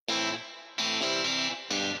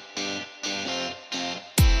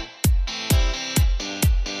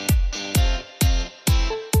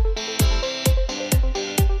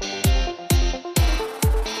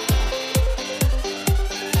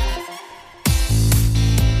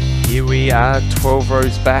Here we are, 12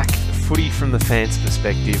 rows back, footy from the fans'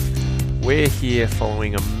 perspective. We're here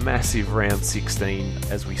following a massive round 16.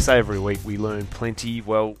 As we say every week, we learn plenty.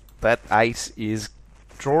 Well, that 8 is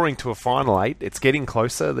drawing to a final 8. It's getting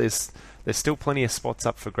closer. There's still plenty of spots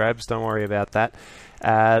up for grabs. Don't worry about that.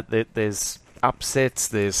 There's upsets.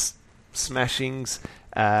 There's smashings.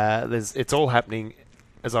 It's all happening.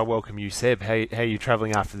 As I welcome you, Seb, how are you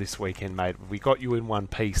travelling after this weekend, mate? We got you in one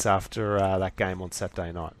piece after that game on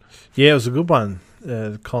Saturday night. Yeah, it was a good one.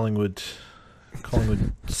 Collingwood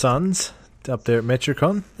Suns up there at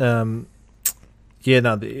Metricon.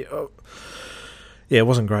 It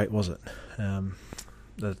wasn't great, was it? I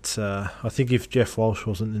think if Jeff Walsh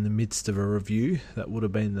wasn't in the midst of a review, that would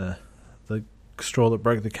have been the straw that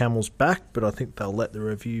broke the camel's back. But I think they'll let the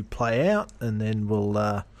review play out, and then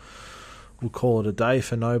we'll call it a day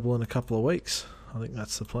for Noble in a couple of weeks. I think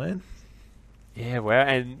that's the plan. Yeah, well,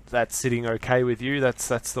 and that's sitting okay with you. That's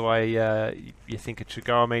the way you think it should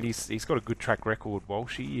go. I mean, he's got a good track record,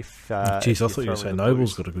 Walshy. I thought you were going to say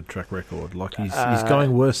Noble's got a good track record. Like he's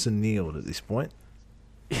going worse than Neil at this point.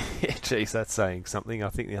 Yeah, geez, that's saying something. I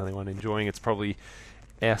think the only one enjoying it's probably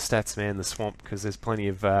our stats man, the Swamp, because there's plenty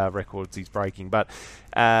of records he's breaking. But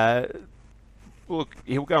look,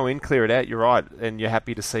 he'll go in, clear it out. You're right, and you're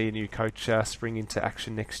happy to see a new coach spring into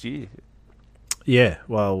action next year. Yeah,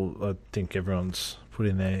 well, I think everyone's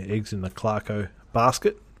putting their eggs in the Clarko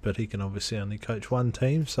basket, but he can obviously only coach one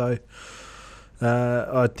team, so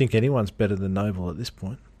I think anyone's better than Noble at this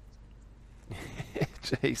point.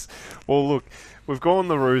 Jeez. Well, look, we've gone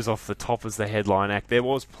the Roos off the top as the headline act. There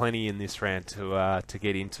was plenty in this round to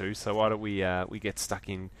get into, so why don't we get stuck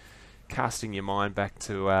in casting your mind back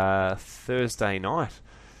to Thursday night.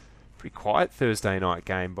 Pretty quiet Thursday night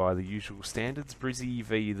game by the usual standards. Brizzy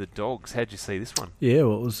v the Dogs. How'd you see this one? Yeah,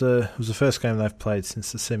 well, it was the first game they've played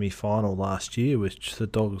since the semi-final last year, which the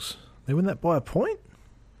Dogs, they win that by a point?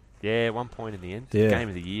 Yeah, 1 point in the end. Yeah. Game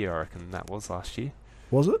of the year, I reckon that was last year.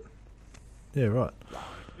 Was it? Yeah, right.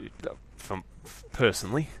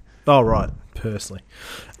 Personally. Oh, right, personally.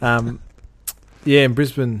 Yeah, in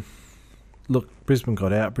Brisbane, look, Brisbane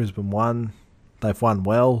got out, Brisbane won. They've won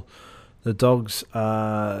well. The Dogs,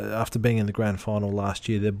 after being in the grand final last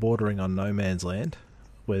year, they're bordering on no man's land,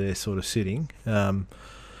 where they're sort of sitting. I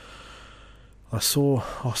saw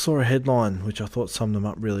a headline which I thought summed them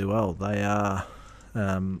up really well. They are,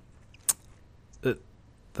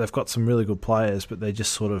 they've got some really good players, but they're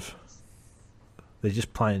just running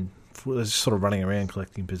around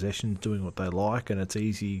collecting possessions, doing what they like, and it's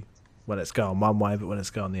easy when it's going one way, but when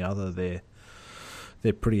it's going the other, they're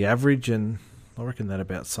pretty average, and I reckon that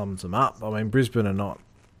about sums them up. I mean, Brisbane, you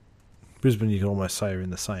can almost say are in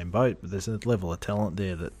the same boat, but there's a level of talent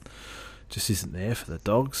there that just isn't there for the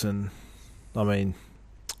Dogs. And, I mean,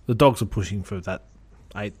 the Dogs are pushing for that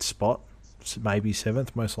 8th spot, maybe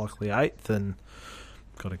 7th, most likely 8th, and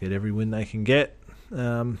got to get every win they can get.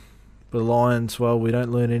 The Lions, well, we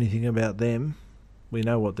don't learn anything about them. We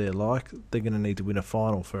know what they're like. They're going to need to win a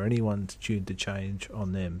final for anyone to tune to change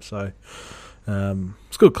on them. So,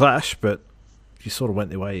 it's a good clash, but you sort of went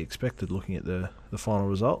the way you expected looking at the final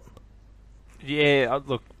result. Yeah,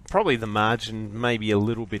 look, probably the margin maybe a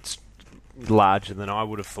little bit larger than I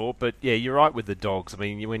would have thought, but yeah, you're right with the Dogs. I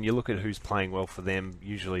mean, when you look at who's playing well for them,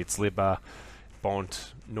 usually it's Libba,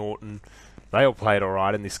 Bont, Norton. They all played all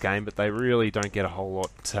right in this game, but they really don't get a whole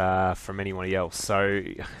lot from anyone else. So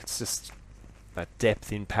it's just that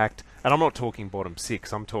depth impact. And I'm not talking bottom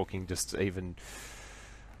 6, I'm talking just even,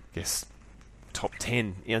 I guess, top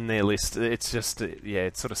 10 in their list. It's just,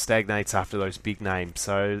 it sort of stagnates after those big names.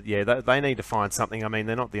 So, yeah, they need to find something. I mean,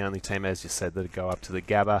 they're not the only team, as you said, that go up to the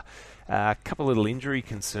Gabba. A couple of little injury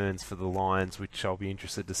concerns for the Lions, which I'll be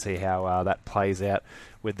interested to see how that plays out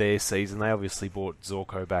with their season. They obviously brought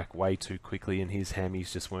Zorko back way too quickly, and his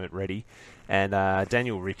hammies just weren't ready. And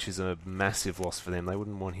Daniel Rich is a massive loss for them. They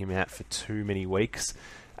wouldn't want him out for too many weeks.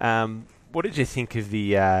 What did you think of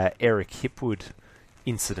the Eric Hipwood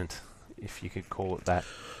incident, if you could call it that?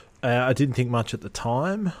 I didn't think much at the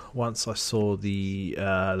time. Once I saw the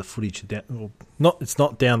footage, it's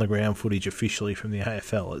not down the ground footage officially from the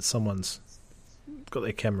AFL. It's someone's got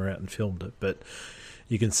their camera out and filmed it, but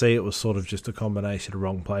you can see it was sort of just a combination of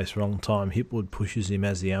wrong place, wrong time. Hipwood pushes him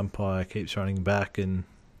as the umpire keeps running back, and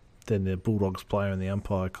then the Bulldogs player and the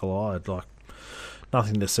umpire collide. Like,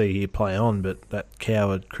 nothing to see here play on, but that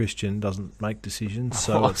coward Christian doesn't make decisions,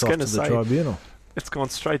 so it's off to the tribunal. It's gone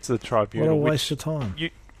straight to the tribunal. What a waste of time.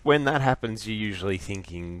 When that happens, you're usually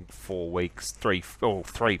thinking 4 weeks, 3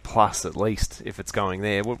 plus at least, if it's going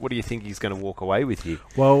there. What do you think he's going to walk away with here?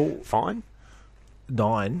 Well, fine?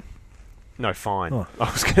 9. No, fine. Oh.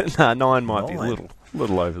 I was gonna, 9 might be a 9.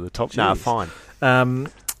 little over the top. Nah, Jeez. fine.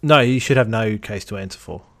 No, you should have no case to answer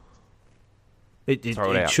for. It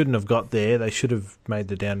Throw it out. shouldn't have got there. They should have made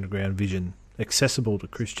the down to ground vision accessible to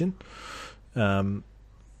Christian, and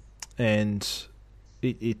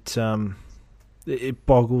it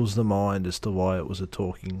boggles the mind as to why it was a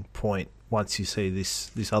talking point once you see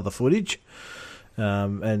this other footage,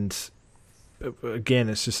 and again,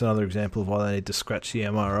 it's just another example of why they need to scratch the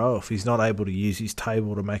MRO. If he's not able to use his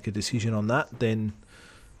table to make a decision on that, then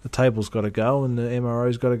the table's got to go and the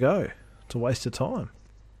MRO's got to go. It's a waste of time.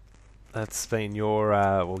 That's been your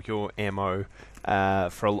your MO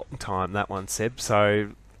for a long time, that one, Seb.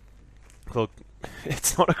 So, look,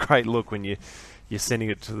 it's not a great look when you're sending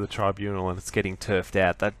it to the tribunal and it's getting turfed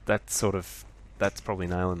out. That's probably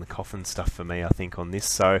nailing the coffin stuff for me, I think, on this.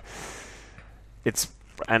 So, it's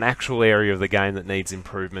an actual area of the game that needs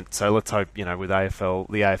improvement. So let's hope, with the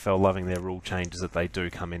AFL loving their rule changes, that they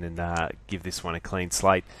do come in and give this one a clean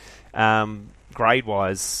slate.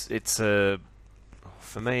 Grade-wise,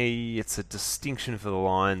 for me, it's a distinction for the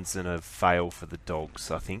Lions and a fail for the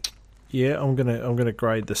Dogs, I think. Yeah, I'm gonna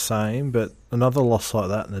grade the same, but another loss like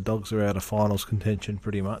that, and the Dogs are out of finals contention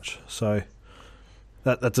pretty much. So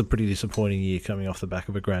that's a pretty disappointing year coming off the back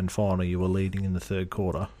of a grand final. You were leading in the third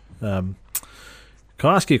quarter. Can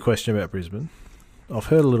I ask you a question about Brisbane? I've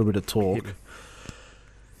heard a little bit of talk.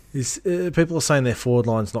 People are saying their forward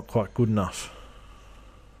line's not quite good enough.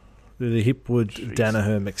 The Hipwood,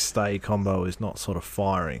 Danaher, McStay combo is not sort of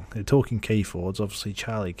firing. They're talking key forwards. Obviously,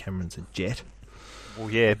 Charlie Cameron's a jet. Well,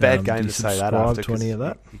 yeah, bad game to say that after. To any of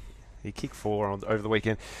that? He kicked 4 over the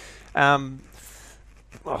weekend.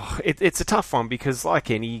 It's a tough one because, like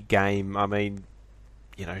any game, I mean,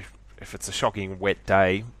 if it's a shocking wet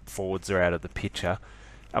day, forwards are out of the picture.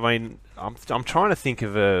 I mean, I'm trying to think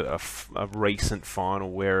of a recent final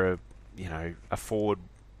where a forward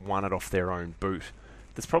won it off their own boot.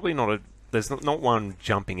 There's probably not one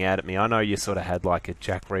jumping out at me. I know you sort of had like a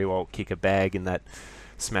Jack Riewoldt kick a bag in that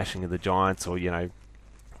smashing of the Giants, or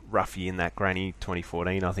Ruffy in that granny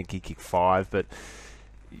 2014. I think he kicked 5, but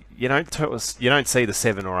you don't see the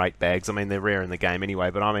 7 or 8 bags. I mean, they're rare in the game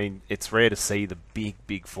anyway, but I mean, it's rare to see the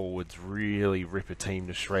big forwards really rip a team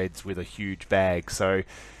to shreds with a huge bag. So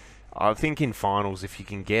I think in finals, if you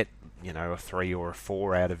can get a 3 or a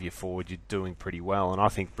 4 out of your forward, you're doing pretty well, and I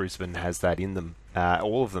think Brisbane has that in them.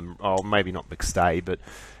 All of them. Oh, maybe not McStay, but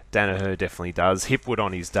Danaher definitely does. Hipwood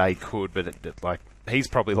on his day could, but he's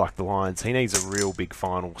probably like the Lions. He needs a real big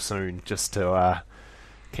final soon just to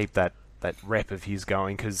keep that rep of his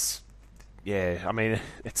going, because I mean,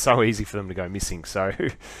 it's so easy for them to go missing. So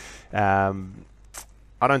I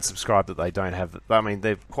don't subscribe that they don't have. I mean,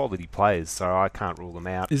 they're quality players, so I can't rule them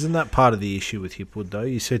out. Isn't that part of the issue with Hipwood though?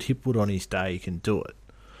 You said Hipwood on his day can do it,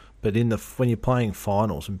 but when you're playing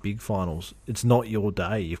finals and big finals, it's not your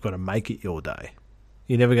day. You've got to make it your day.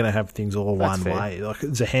 You're never going to have things all one way. Like,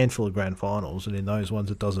 there's a handful of grand finals, and in those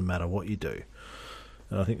ones, it doesn't matter what you do.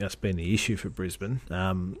 And I think that's been the issue for Brisbane.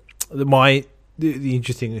 The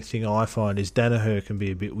interesting thing I find is Danaher can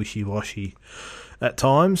be a bit wishy-washy at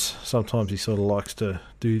times. Sometimes he sort of likes to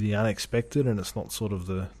do the unexpected, and it's not sort of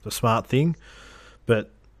the smart thing.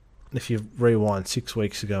 But if you rewind 6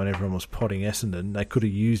 weeks ago and everyone was potting Essendon, they could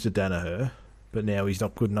have used a Danaher, but now he's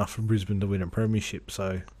not good enough for Brisbane to win a premiership.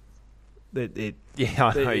 So I know.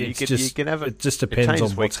 You can have it just depends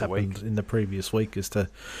on what's happened in the previous week as to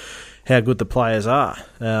how good the players are.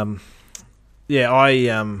 I've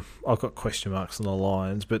got question marks on the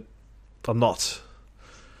Lions, but I'm not.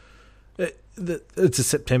 It's a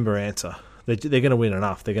September answer. They're going to win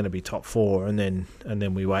enough. They're going to be top 4, and then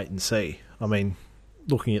we wait and see. I mean,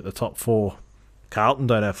 looking at the top 4, Carlton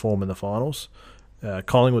don't have form in the finals.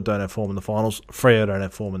 Collingwood don't have form in the finals. Freo don't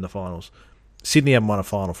have form in the finals. Sydney haven't won a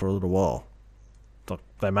final for a little while.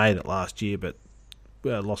 They made it last year, but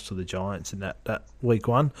lost to the Giants in that week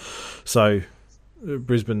 1. So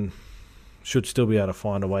Brisbane should still be able to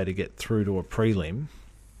find a way to get through to a prelim.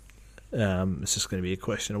 It's just going to be a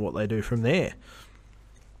question of what they do from there.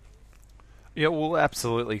 Yeah, well,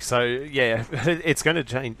 absolutely. So, yeah, it's going to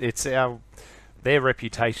change. It's their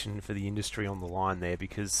reputation for the industry on the line there,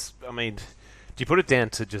 because, I mean, do you put it down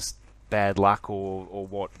to just bad luck or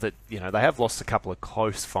what? That they have lost a couple of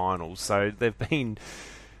close finals, so they've been,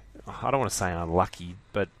 I don't want to say unlucky,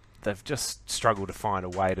 but they've just struggled to find a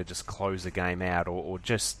way to just close a game out or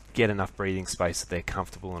just get enough breathing space that they're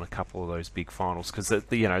comfortable in a couple of those big finals. Because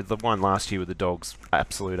the one last year with the Dogs,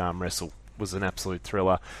 absolute arm wrestle, was an absolute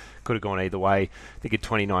thriller. Could have gone either way. I think in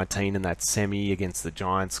 2019 in that semi against the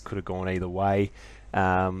Giants, could have gone either way.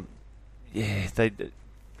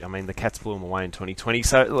 I mean, the Cats blew them away in 2020.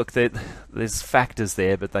 So, look, there's factors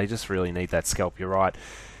there, but they just really need that scalp. You're right.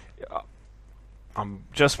 I'm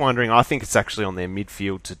just wondering, I think it's actually on their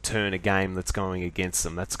midfield to turn a game that's going against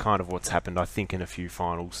them. That's kind of what's happened, I think, in a few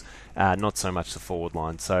finals. Not so much the forward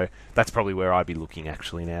line. So that's probably where I'd be looking,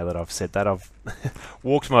 actually, now that I've said that. I've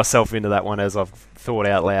walked myself into that one as I've thought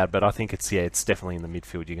out loud, but I think it's definitely in the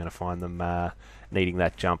midfield you're going to find them needing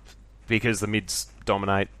that jump, because the mids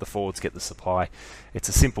dominate, the forwards get the supply. It's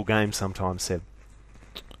a simple game sometimes, Seb.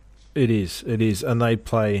 It is, and they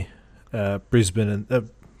play Brisbane and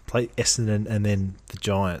play Essendon and then the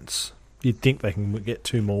Giants. You'd think they can get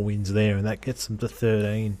 2 more wins there, and that gets them to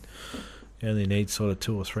 13. You only need sort of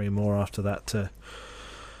 2 or 3 more after that to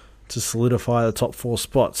solidify the top 4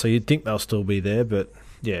 spot. So you'd think they'll still be there, but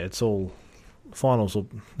yeah, it's all finals.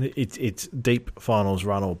 It's deep finals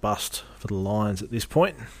run or bust for the Lions at this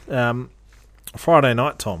point. Friday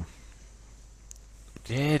night, Tom.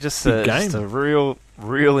 Yeah, just a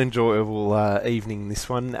real enjoyable evening. This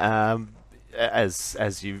one.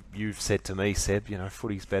 As you've said to me, Seb,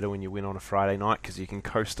 footy's better when you win on a Friday night because you can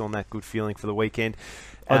coast on that good feeling for the weekend.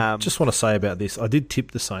 I just want to say about this, I did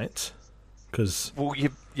tip the Saints because... Well,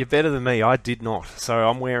 you're better than me. I did not, so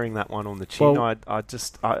I'm wearing that one on the chin. Well,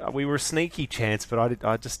 we were a sneaky chance, but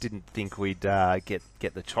I just didn't think we'd get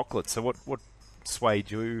the chocolate. So what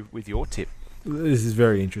swayed you with your tip? This is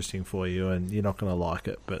very interesting for you, and you're not going to like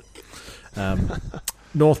it, but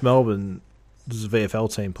North Melbourne... This is a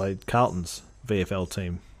VFL team, played Carlton's VFL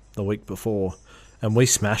team the week before, and we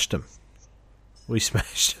smashed them. We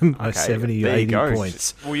smashed them by 70 or 80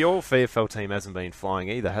 points. Well, your VFL team hasn't been flying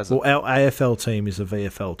either, has it? Well, our AFL team is a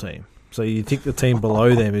VFL team. So you'd think the team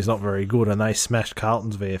below them is not very good, and they smashed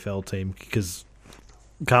Carlton's VFL team because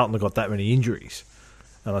Carlton got that many injuries.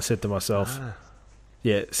 And I said to myself,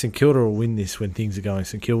 yeah, St Kilda will win this when things are going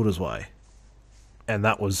St Kilda's way. And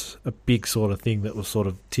that was a big sort of thing that was sort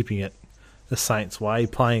of tipping it the Saints' way,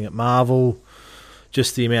 playing at Marvel.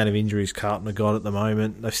 Just the amount of injuries Carlton have got at the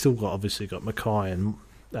moment. They've still obviously got Mackay and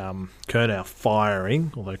Curnow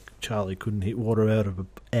firing, although Charlie couldn't hit water out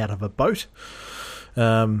of a boat.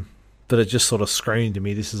 But it just sort of screamed to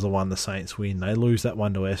me, this is the one the Saints win. They lose that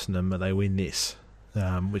one to Essendon, but they win this,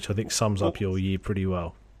 which I think sums up your year pretty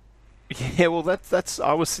well. Yeah, well, that's.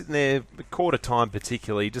 I was sitting there, quarter time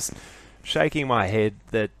particularly, just shaking my head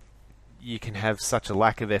that you can have such a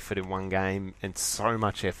lack of effort in one game and so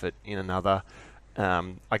much effort in another.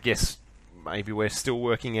 I guess maybe we're still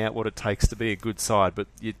working out what it takes to be a good side, but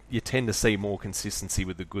you tend to see more consistency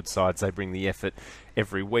with the good sides. They bring the effort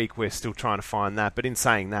every week. We're still trying to find that. But in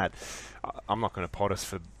saying that, I'm not going to pot us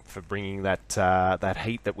for bringing that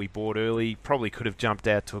heat that we bought early. Probably could have jumped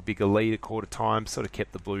out to a bigger lead at quarter time, sort of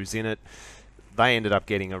kept the Blues in it. They ended up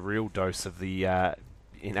getting a real dose of the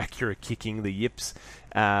inaccurate kicking, the yips.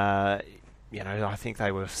 I think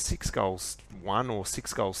they were 6 goals 1 or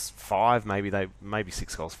 6 goals 5, maybe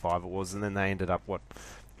 6 goals 5 it was, and then they ended up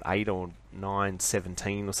 8 or 9,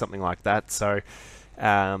 17 or something like that. So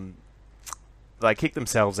they kicked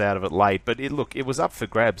themselves out of it late, but it was up for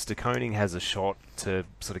grabs. De Koning has a shot to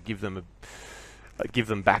sort of give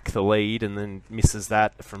them back the lead, and then misses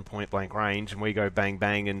that from point blank range, and we go bang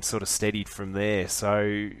bang and sort of steadied from there.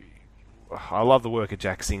 So I love the work of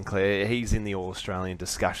Jack Sinclair. He's in the All-Australian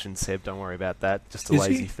discussion, Seb. Don't worry about that. Just a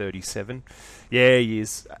lazy 37. Yeah, he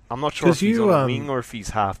is. I'm not sure if he's on a wing or if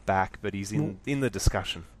he's half back, but he's in the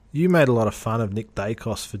discussion. You made a lot of fun of Nick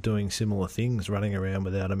Dacos for doing similar things, running around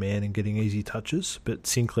without a man and getting easy touches, but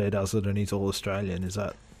Sinclair does it and he's All-Australian. Is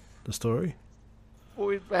that the story?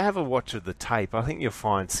 Well, have a watch of the tape. I think you'll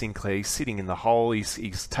find Sinclair, he's sitting in the hole,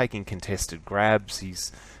 he's taking contested grabs,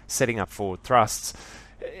 he's setting up forward thrusts.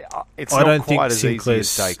 It's not quite as easy as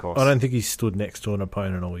Dacos. I don't think he's stood next to an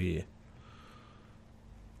opponent all year.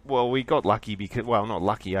 Well, we got lucky because... Well, not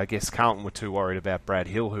lucky. I guess Carlton were too worried about Brad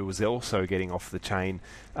Hill, who was also getting off the chain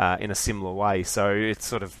in a similar way. So it's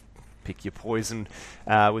sort of pick your poison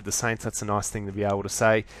with the Saints. That's a nice thing to be able to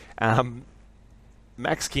say.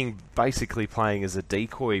 Max King basically playing as a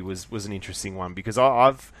decoy was an interesting one, because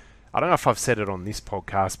I don't know if I've said it on this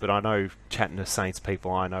podcast, but I know chatting to Saints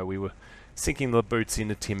people, I know we were sinking the boots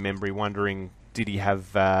into Tim Membry, wondering did he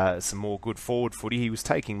have some more good forward footy. He was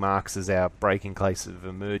taking marks as our breaking case of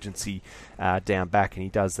emergency down back, and he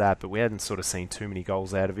does that, but we hadn't sort of seen too many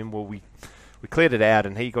goals out of him. Well, we cleared it out,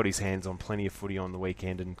 and he got his hands on plenty of footy on the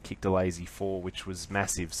weekend and kicked a lazy 4, which was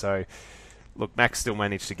massive. So look, Max still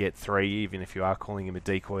managed to get 3, even if you are calling him a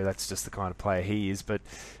decoy. That's just the kind of player he is. But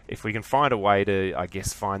if we can find a way to, I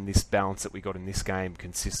guess, find this balance that we got in this game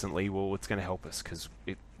consistently, well, it's going to help us, because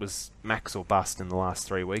it was Max or bust in the last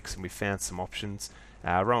 3 weeks, and we found some options.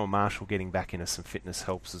 Rowan Marshall getting back into some fitness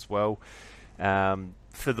helps as well.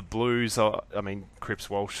 For the Blues, I mean, Cripps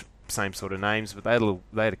Walsh, same sort of names, but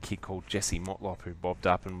they had a kid called Jesse Motlop who bobbed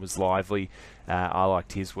up and was lively. I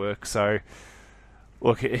liked his work. So,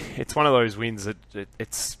 look, it's one of those wins that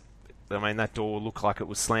it's... I mean, that door looked like it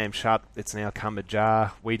was slammed shut. It's now come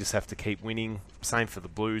ajar. We just have to keep winning. Same for the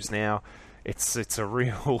Blues now. It's a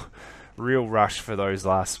real rush for those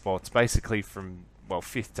last spots. Basically from,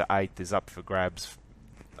 5th to 8th is up for grabs.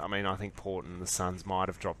 I mean, I think Port and the Suns might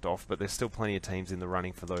have dropped off, but there's still plenty of teams in the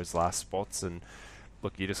running for those last spots. And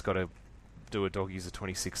look, you just got to do a Doggies of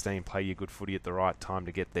 2016, play your good footy at the right time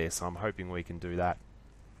to get there. So I'm hoping we can do that.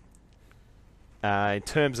 In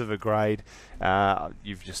terms of a grade,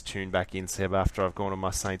 you've just tuned back in, Seb, after I've gone on my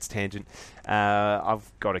Saints tangent.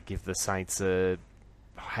 I've got to give the Saints a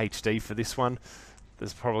HD for this one.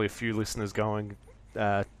 There's probably a few listeners going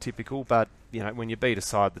typical, but when you beat a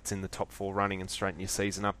side that's in the top 4 running and straighten your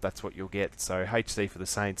season up, that's what you'll get. So HD for the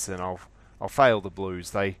Saints, and I'll fail the Blues.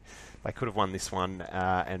 They could have won this one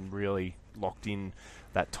and really locked in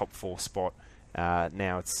that top 4 spot.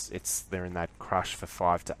 Now it's they're in that crush for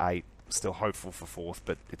 5 to 8. Still hopeful for 4th,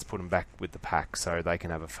 but it's put them back with the pack, so they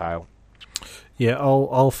can have a fail. Yeah,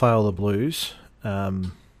 I'll fail the Blues.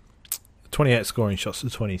 28 scoring shots to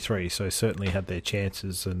 23, so certainly had their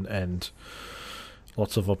chances and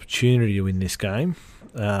lots of opportunity to win this game.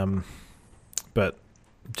 But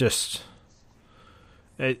just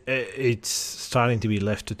it's starting to be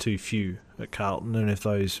left to too few at Carlton, and if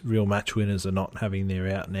those real match winners are not having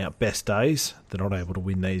their out-and-out best days, they're not able to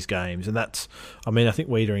win these games. And that's, I think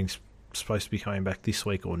Wiedering's supposed to be coming back this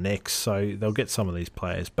week or next, so they'll get some of these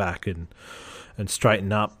players back and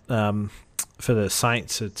straighten up. For the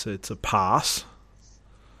Saints, it's a pass.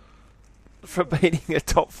 For beating a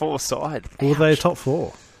top 4 side. Were they a top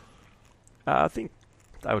 4? I think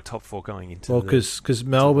they were top 4 going into. Well, because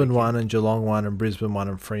Melbourne won and Geelong won and Brisbane won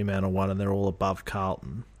and Fremantle won, and they're all above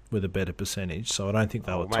Carlton with a better percentage. So I don't think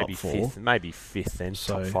they were top 4. Maybe fifth then,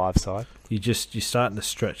 so top 5 side. You're starting to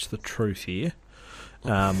stretch the truth here.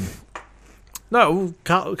 No,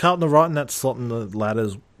 Carlton are right in that slot in the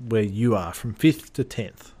ladders where you are, from 5th to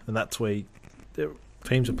 10th, and that's where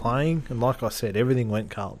teams are playing. And like I said, everything went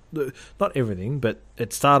Carlton. Not everything, but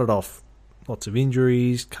it started off lots of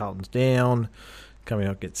injuries. Carlton's down, coming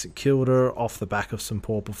up against St Kilda, off the back of some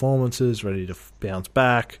poor performances, ready to bounce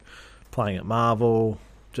back, playing at Marvel.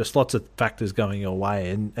 Just lots of factors going your way,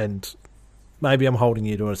 and maybe I'm holding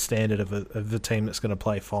you to a standard of the team that's going to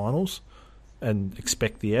play finals and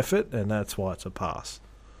expect the effort, and that's why it's a pass.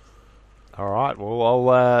 All right. Well,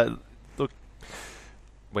 I'll look.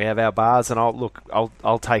 We have our bars, and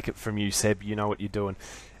I'll take it from you, Seb. You know what you're doing.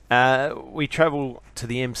 We travel to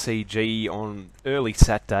the MCG on early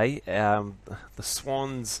Saturday. The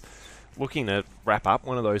Swans looking to wrap up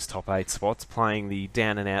one of those top 8 spots, playing the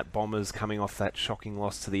down-and-out Bombers, coming off that shocking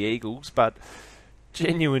loss to the Eagles, but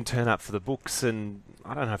genuine turn up for the books, and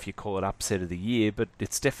I don't know if you call it upset of the year, but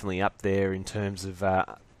it's definitely up there in terms of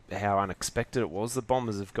how unexpected it was. The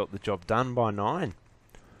Bombers have got the job done by 9.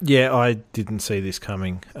 Yeah, I didn't see this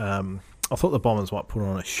coming. I thought the Bombers might put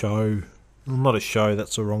on a show. Not a show,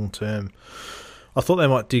 that's the wrong term. I thought they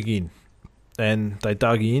might dig in, and they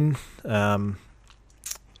dug in.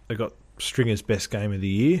 They got Stringer's best game of the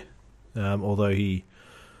year, although he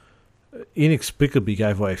inexplicably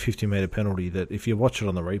gave away a 50-metre penalty that if you watch it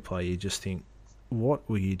on the replay, you just think, what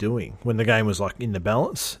were you doing? When the game was in the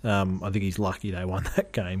balance, I think he's lucky they won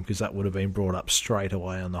that game, because that would have been brought up straight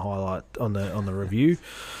away on the highlight on the review.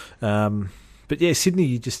 But yeah, Sydney,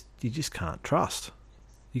 you just can't trust.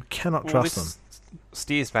 You cannot trust them.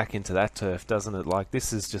 Steers back into that turf, doesn't it?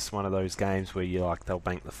 This is just one of those games where you're they'll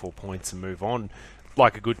bank the 4 points and move on.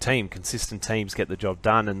 Like a good team, consistent teams get the job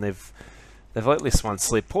done, and they've let this one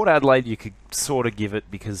slip. Port Adelaide, you could sort of give it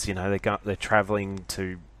because they're travelling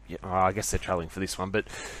to. I guess they're travelling for this one, but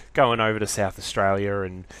going over to South Australia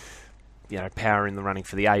and power in the running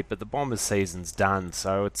for the 8. But the Bombers' season's done,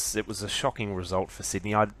 so it was a shocking result for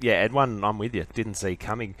Sydney. Edwin, I'm with you. Didn't see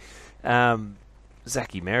coming.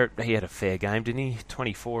 Zachy Merritt, he had a fair game, didn't he?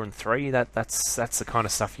 24 and 3. That's the kind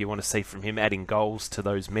of stuff you want to see from him, adding goals to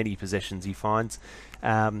those many possessions he finds.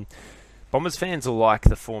 Bombers fans will like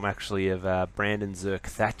the form actually of Brandon Zirk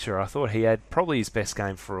Thatcher. I thought he had probably his best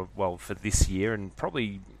game for this year, and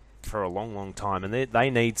probably for a long, long time. And they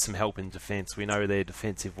need some help in defence. We know their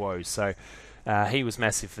defensive woes, so he was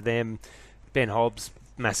massive for them. Ben Hobbs,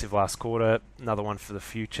 massive last quarter, another one for the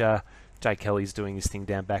future. Jake Kelly's doing his thing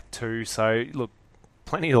down back too. So, look,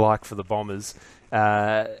 plenty to like for the Bombers.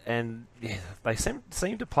 And yeah, they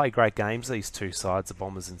seem to play great games, these two sides, the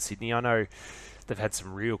Bombers and Sydney. I know they've had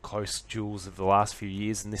some real close duels of the last few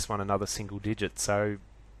years, and this one another single digit. So,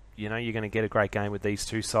 you're going to get a great game with these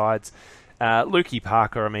two sides. Lukey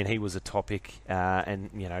Parker, I mean, he was a topic, and,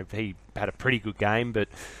 he had a pretty good game, but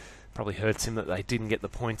probably hurts him that they didn't get the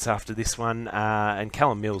points after this one. And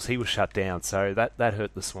Callum Mills, he was shut down, so that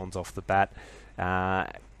hurt the Swans off the bat.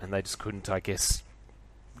 And they just couldn't, I guess,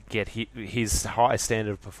 get his high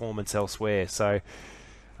standard of performance elsewhere. So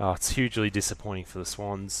it's hugely disappointing for the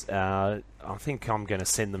Swans. I think I'm going to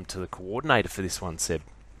send them to the coordinator for this one, Seb.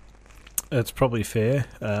 It's probably fair.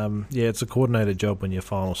 It's a coordinated job when your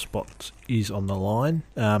final spot is on the line.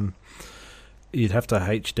 You'd have to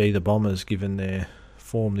HD the Bombers given their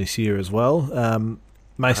form this year as well.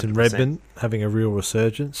 Mason 100%. Redmond having a real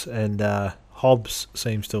resurgence, and Hobbs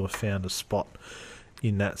seems to have found a spot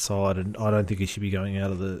in that side, and I don't think he should be going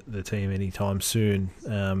out of the team anytime soon.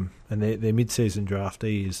 And their mid-season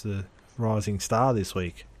draftee is the rising star this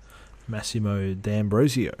week, Massimo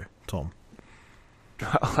D'Ambrosio. Tom,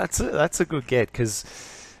 that's a good get, because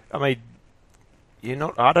I mean,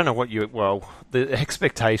 I don't know what the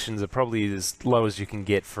expectations are probably as low as you can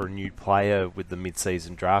get for a new player with the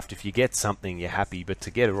mid-season draft. If you get something, you're happy, but to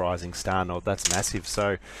get a rising star nod, that's massive.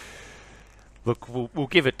 So, look, we'll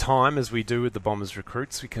give it time, as we do with the Bombers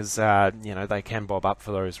recruits, because they can bob up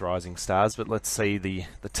for those rising stars. But let's see the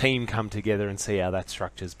team come together and see how that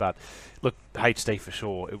structures. But look, HD for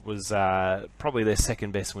sure. It was probably their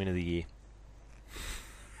second best win of the year.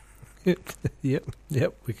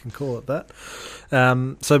 Yep, we can call it that.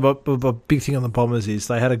 But big thing on the Bombers is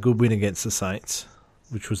they had a good win against the Saints,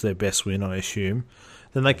 which was their best win, I assume.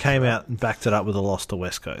 Then they came out and backed it up with a loss to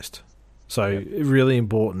West Coast. So really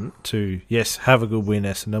important to, yes, have a good win,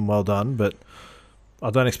 Essendon, well done, but I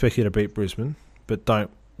don't expect you to beat Brisbane, but don't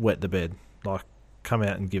wet the bed. Like, come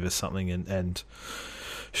out and give us something and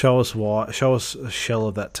show us a shell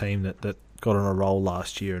of that team that got on a roll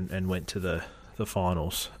last year and went to the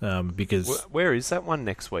finals. Because where is that one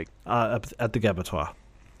next week? At the Gabatoir.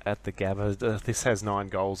 At the Gabba. This has 9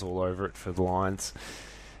 goals all over it for the Lions.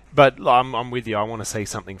 But I'm with you. I want to see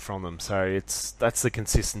something from them. So that's the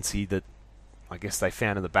consistency that I guess they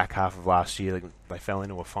found in the back half of last year. They fell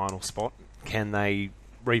into a final spot. Can they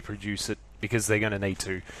reproduce it? Because they're going to need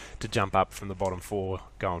to jump up from the bottom 4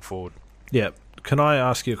 going forward. Yeah. Can I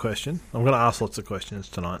ask you a question? I'm going to ask lots of questions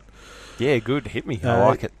tonight. Yeah, good. Hit me. I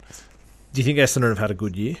like it. Do you think Essendon have had a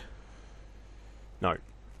good year? No.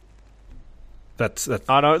 That's.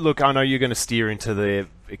 I know you're going to steer into the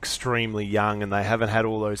extremely young, and they haven't had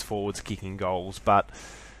all those forwards kicking goals, but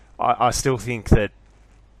I still think that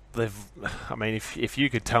if you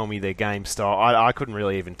could tell me their game style, I couldn't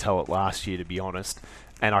really even tell it last year, to be honest,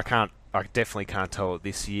 and I definitely can't tell it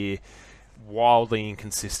this year. Wildly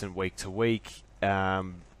inconsistent week to week.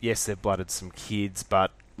 Yes, they've blooded some kids,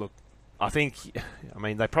 but look, I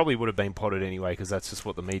mean, they probably would have been potted anyway, because that's just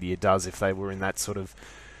what the media does. If they were in that sort of,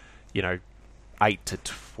 8 to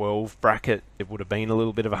 12 bracket, it would have been a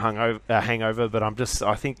little bit of a hangover, but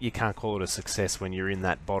I think you can't call it a success when you're in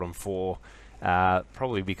that bottom 4,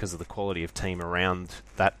 probably because of the quality of team around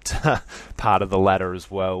that part of the ladder as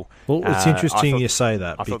well. Well, it's interesting you say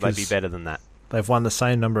that. I thought they'd be better than that. They've won the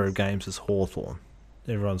same number of games as Hawthorn.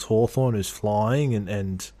 Everyone's Hawthorn who's flying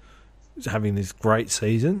and having this great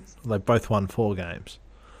season. They both won 4 games.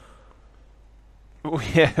 Well,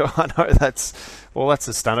 yeah, I know that's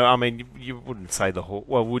a stunner. I mean, you wouldn't say the Hawks.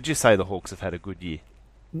 Well, would you say the Hawks have had a good year?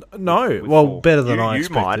 No, well, better than I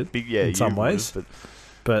expected. You might, in some ways,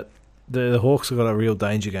 but the Hawks have got a real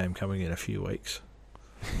danger game coming in a few weeks.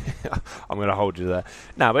 I'm going to hold you to that.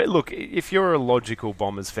 No, but look, if you're a logical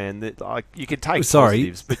Bombers fan, you could take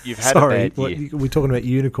positives, but you've had a bad year. We're talking about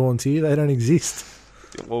unicorns here. They don't exist.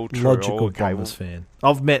 Well, true. Logical Bombers fan.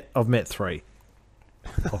 I've met 3.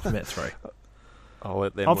 I've met 3. I'll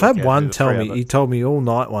let them. I've had one tell me. He told me all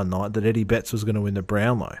night one night that Eddie Betts was going to win the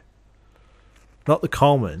Brownlow, not the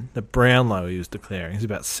Coleman. The Brownlow he was declaring. It was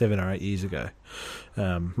about 7 or 8 years ago.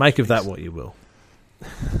 Make of that what you will.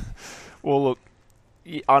 Well, look,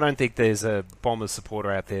 I don't think there's a Bombers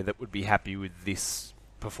supporter out there that would be happy with this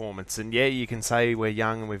performance. And yeah, you can say we're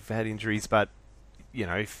young and we've had injuries, but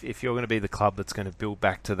if you're going to be the club that's going to build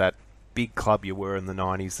back to that big club you were in the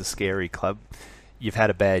 90s, the scary club, you've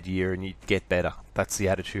had a bad year and you get better. That's the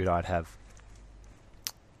attitude I'd have.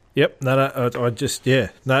 Yep.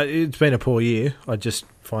 It's been a poor year. I just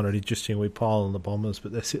find it interesting we pile on the Bombers,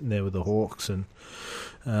 but they're sitting there with the Hawks and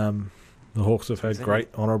The Hawks have had great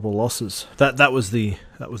honourable losses. That was the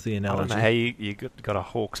analogy. I don't know how you got a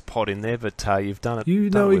Hawks pod in there, but you've done it. You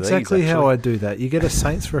know exactly how I do that. You get a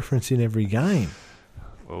Saints reference in every game.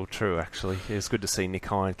 Well, true, actually. It was good to see Nick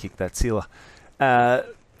Hine kick that sealer. The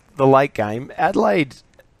late game, Adelaide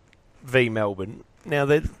v Melbourne. Now,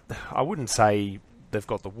 I wouldn't say they've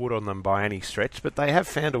got the wood on them by any stretch, but they have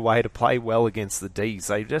found a way to play well against the Ds.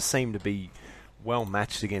 They just seem to be well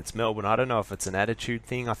matched against Melbourne. I don't know if it's an attitude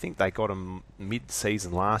thing. I think they got them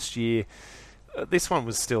mid-season last year. This one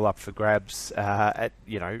was still up for grabs.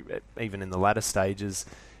 Even in the latter stages.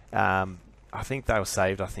 I think they were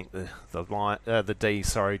saved. I think the D,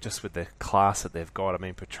 just with the class that they've got. I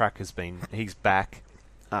mean, Petrarca's he's back.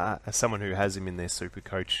 As someone who has him in their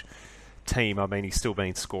Supercoach team, I mean, he's still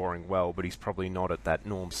been scoring well, but he's probably not at that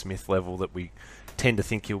Norm Smith level that we tend to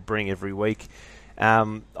think he'll bring every week.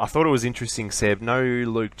 I thought it was interesting, Seb. No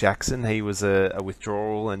Luke Jackson, he was a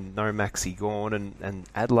withdrawal, and no Maxi Gawn, and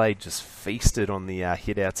Adelaide just feasted on the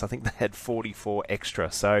hit-outs. I think they had 44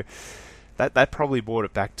 extra, so that probably brought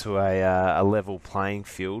it back to a level playing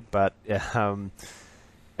field. But they had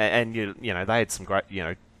some great,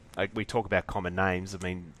 we talk about common names. I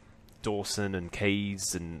mean, Dawson and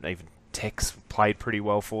Keys and even Tex played pretty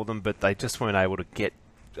well for them, but they just weren't able to get.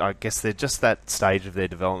 I guess they're just that stage of their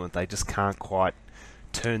development. They just can't quite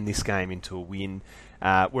turn this game into a win.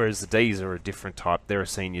 Whereas the Ds are a different type. They're a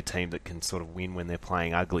senior team that can sort of win when they're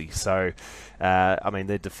playing ugly. So,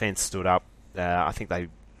 their defence stood up. I think they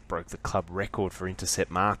broke the club record for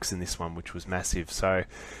intercept marks in this one, which was massive. So,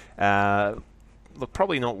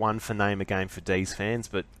 probably not one for name a game for Ds fans,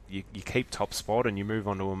 but you keep top spot and you move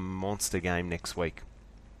on to a monster game next week.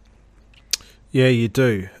 Yeah, you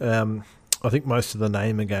do. I think most of the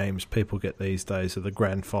Namer games people get these days are the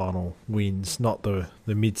grand final wins, not the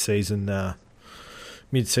mid-season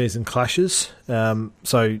clashes.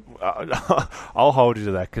 So I'll hold you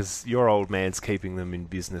to that because your old man's keeping them in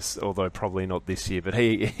business, although probably not this year. But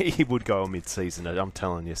he would go on mid-season. I'm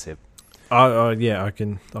telling you, Seb. I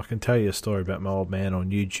can tell you a story about my old man on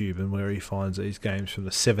YouTube and where he finds these games from the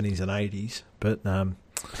 70s and 80s. But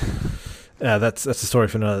that's a story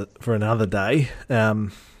for another day.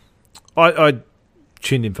 I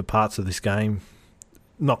tuned in for parts of this game.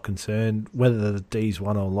 Not concerned whether the D's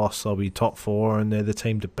won or lost. They'll be top four, and they're the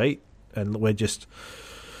team to beat. And we're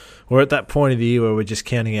at that point of the year where we're just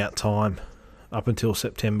counting out time up until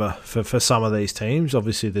September for some of these teams.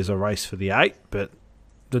 Obviously, there's a race for the 8, but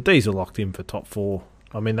the D's are locked in for top four.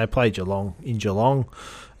 I mean, they played Geelong in Geelong.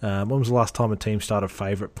 When was the last time a team started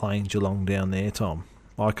favourite playing Geelong down there, Tom?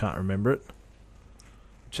 I can't remember it.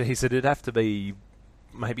 Jeez, it'd have to be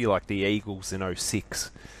maybe like the Eagles in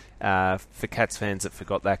 2006. For Cats fans that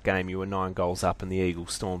forgot that game, you were 9 goals up and the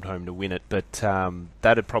Eagles stormed home to win it. But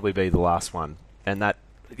that'd probably be the last one. And that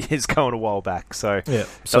is going a while back. So it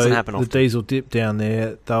doesn't happen often. The D's will dip down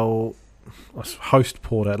there. They'll host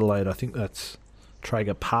Port Adelaide. I think that's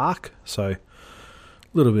Traeger Park. So a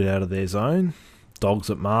little bit out of their zone. Dogs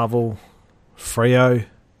at Marvel. Freo.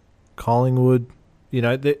 Collingwood.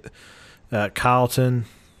 Carlton.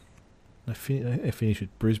 They finished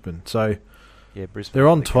with Brisbane. So yeah, Brisbane. They're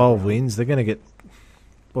on 12 wins. They're going to get...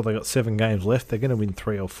 Well, they've got 7 games left. They're going to win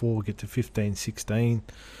 3 or 4, get to 15, 16.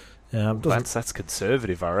 That's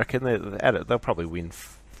conservative, I reckon. They'll probably win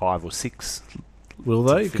 5 or 6. Will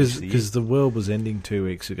they? Because the world was ending 2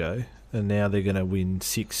 weeks ago, and now they're going to win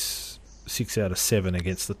 6 out of 7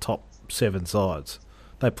 against the top 7 sides.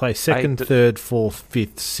 They play 2nd, 3rd, 4th,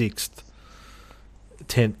 5th, 6th,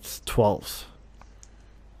 10th, 12th.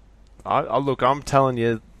 Look, I'm telling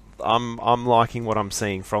you, I'm liking what I'm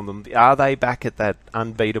seeing from them. Are they back at that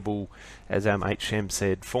unbeatable, as our mate Shem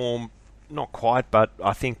said, form? Not quite, but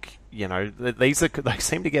I think they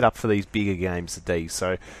seem to get up for these bigger games, the D's.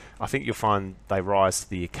 So I think you'll find they rise to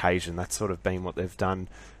the occasion. That's sort of been what they've done.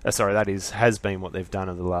 Has been what they've done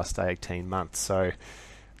in the last 18 months. So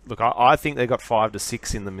look, I think they've got 5 to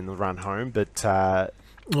 6 in them in the run home, but.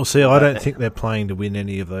 Well, see, I don't think they're playing to win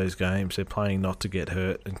any of those games. They're playing not to get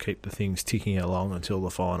hurt and keep the things ticking along until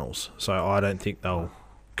the finals. So I don't think they'll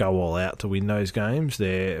go all out to win those games.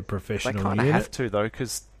 They're a professional unit. They kind of have to, though,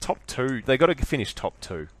 because top 2, they've got to finish top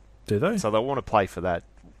 2. Do they? So they'll want to play for that.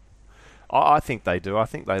 I think they do. I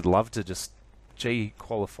think they'd love to just G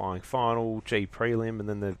qualifying final, G prelim, and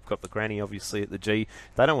then they've got the granny, obviously, at the G.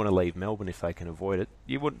 They don't want to leave Melbourne if they can avoid it.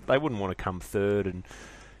 They wouldn't want to come 3rd and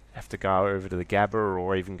have to go over to the Gabba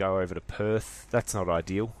or even go over to Perth. That's not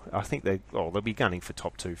ideal. I think they'll be gunning for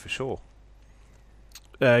top 2 for sure.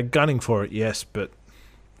 Gunning for it, yes, but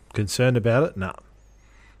concerned about it?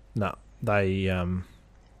 No. They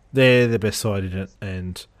They're the best side in it.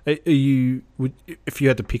 And if you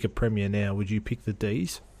had to pick a premier now, would you pick the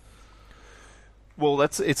D's? Well,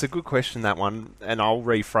 it's a good question, that one, and I'll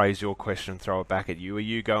rephrase your question and throw it back at you. Are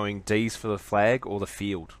you going D's for the flag or the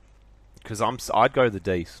field? Because I'd go the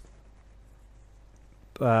D's.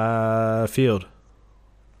 Field.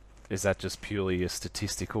 Is that just purely a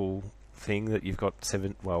statistical thing that you've got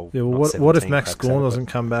seven? Well, Yeah. Well, what if Max Gawn doesn't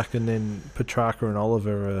come back and then Petrarca and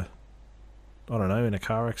Oliver are, I don't know, in a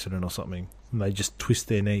car accident or something, and they just twist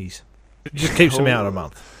their knees? It just keeps them out a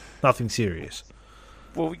month. Nothing serious.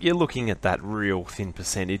 Well, you're looking at that real thin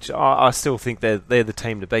percentage. I still think they're the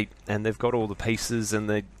team to beat, and they've got all the pieces, and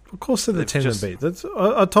they. Of course, they're the team to beat.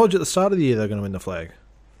 I told you at the start of the year they're going to win the flag.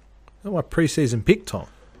 That's my pre-season pick, Tom.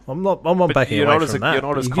 I'm not backing away from that. You're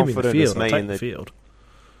not as confident as me in the field.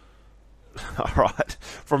 All right,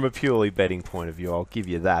 from a purely betting point of view, I'll give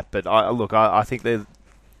you that. But I think they're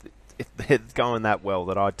going that well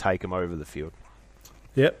that I'd take them over the field.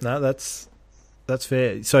 Yep, no, that's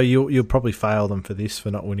fair. So you'll probably fail them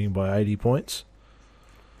for not winning by 80 points.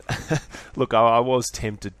 Look, I was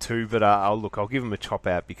tempted to, but I'll give them a chop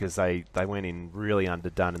out because they went in really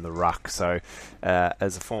underdone in the ruck. So,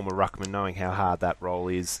 as a former ruckman, knowing how hard that role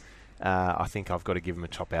is, I think I've got to give them a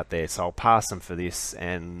chop out there. So I'll pass them for this,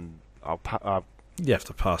 and you have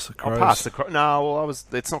to pass the Crows. I'll pass the Crows. No, well,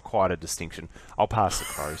 it's not quite a distinction. I'll pass the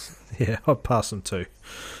Crows. Yeah, I'll pass them too.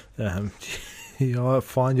 I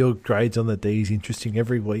find your grades on the D's interesting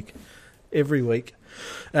every week.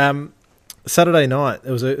 Saturday night, it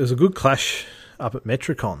was a good clash up at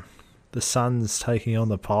Metricon. The Suns taking on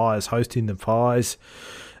the Pies, hosting the Pies.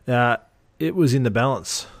 It was in the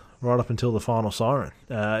balance right up until the final siren.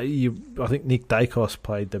 I think Nick Dacos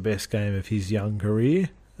played the best game of his young career,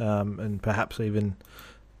 and perhaps even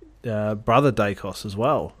brother Dacos as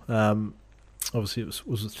well. Obviously, it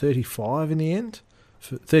was 35 in the end.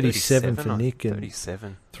 37 for Nick and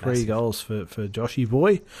 37. 3 goals for Joshy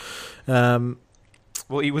boy.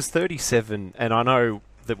 Well, he was 37, and I know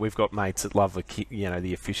that we've got mates that love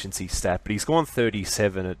the efficiency stat, but he's gone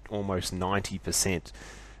 37 at almost 90%.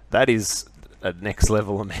 That is a next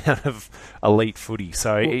level amount of elite footy.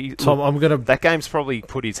 So, Tom, that game's probably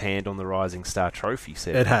put his hand on the Rising Star Trophy.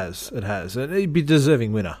 It has, and he'd be a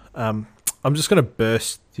deserving winner. I'm just going to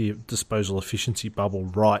burst the disposal efficiency bubble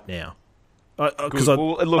right now. Because I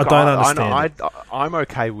don't understand. I'm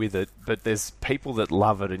okay with it, but there's people that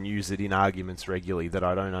love it and use it in arguments regularly that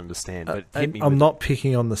I don't understand. But I'm not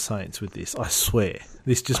picking on the Saints with this. I swear,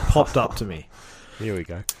 this just popped up to me. Here we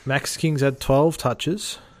go. Max King's had 12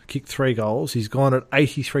 touches, kicked 3 goals. He's gone at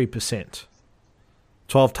 83%.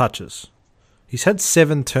 12 touches. He's had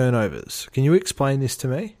 7 turnovers. Can you explain this to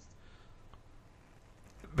me?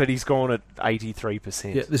 But he's gone at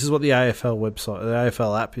 83%. Yeah, this is what the AFL website, the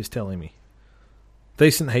AFL app is telling me.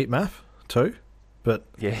 Decent heat map too, but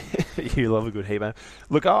yeah, you love a good heat map.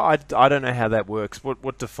 Look, I don't know how that works.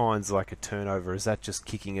 What defines like a turnover? Is that just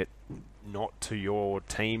kicking it not to your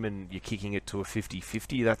team and you're kicking it to a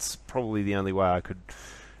 50-50? That's probably the only way I could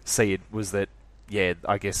see it. Was that? Yeah,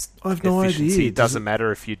 I guess I have no idea. It doesn't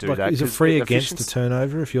matter if you do that. Is it free against a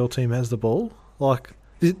turnover if your team has the ball? Like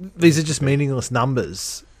these are just meaningless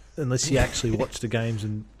numbers unless you actually watch the games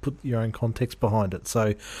and put your own context behind it.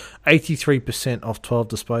 So 83% off 12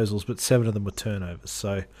 disposals, but 7 of them were turnovers.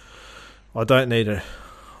 So I don't need I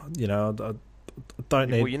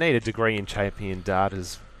don't need... Well, you need a degree in champion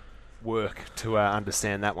data's work to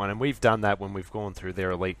understand that one. And we've done that when we've gone through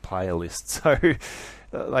their elite player list. So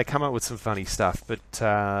they come up with some funny stuff. But,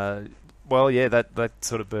 that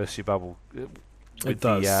sort of bursts your bubble with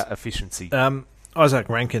the efficiency. Isaac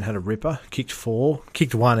Rankin had a ripper, kicked 4,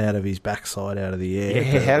 kicked 1 out of his backside out of the air.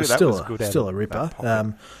 Yeah, that was good. Still a ripper.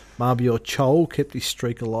 Marbior Chol kept his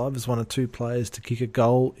streak alive as one of 2 players to kick a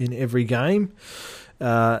goal in every game.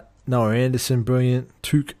 Noah Anderson, brilliant.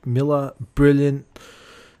 Touk Miller, brilliant.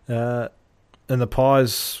 And the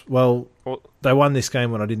Pies, they won this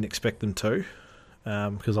game when I didn't expect them to,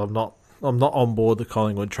 because I'm not on board the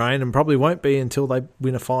Collingwood train and probably won't be until they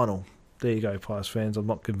win a final. There you go, Pies fans. I'm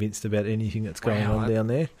not convinced about anything that's going on down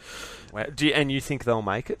there. Wow. And you think they'll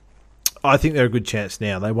make it? I think they're a good chance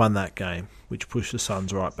now. They won that game, which pushed the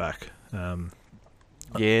Suns right back. I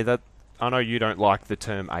know you don't like the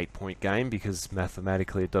term 8-point game because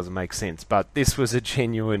mathematically it doesn't make sense, but this was a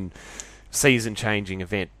genuine season-changing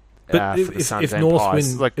event for the Suns and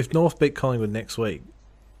Pies. If North beat Collingwood next week,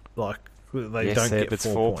 they don't get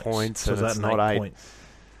 4 points, so and that's it's not 8 points.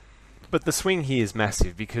 But the swing here is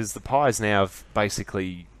massive because the Pies now have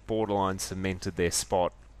basically borderline cemented their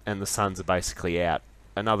spot and the Suns are basically out.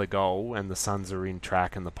 Another goal and the Suns are in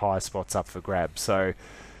track and the Pies spot's up for grabs. So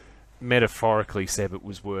metaphorically, Seb, it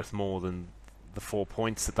was worth more than the 4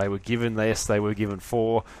 points that they were given. Yes, they were given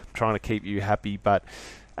 4, trying to keep you happy, but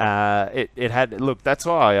it had... Look, that's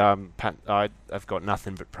why I've got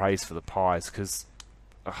nothing but praise for the Pies, because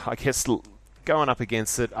I guess going up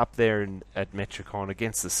against it, up there at Metricon,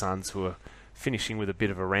 against the Suns, who are finishing with a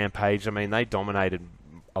bit of a rampage. I mean, they dominated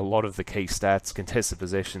a lot of the key stats, contested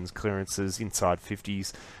possessions, clearances, inside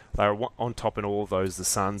 50s. They were on top in all of those, the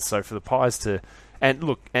Suns. So for the Pies to...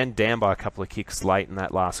 And down by a couple of kicks late in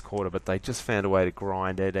that last quarter, but they just found a way to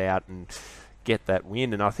grind it out and get that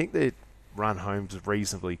win. And I think their run home's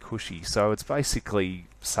reasonably cushy. So it's basically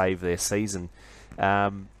saved their season.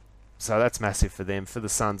 So that's massive for them. For the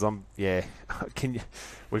Suns,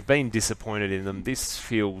 we've been disappointed in them. This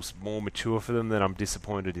feels more mature for them than I'm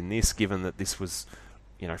disappointed in this, given that this was,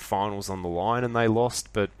 finals on the line and they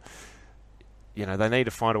lost. But, they need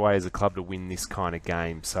to find a way as a club to win this kind of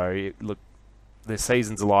game. So, look, their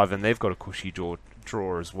season's alive and they've got a cushy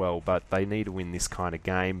draw as well, but they need to win this kind of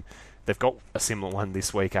game. They've got a similar one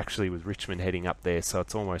this week, actually, with Richmond heading up there, so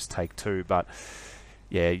it's almost take 2. But,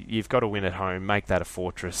 yeah, you've got to win at home, make that a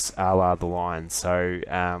fortress, a la the Lions. So,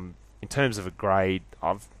 in terms of a grade,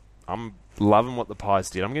 I'm loving what the Pies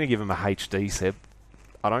did. I'm going to give them a HD, Seb.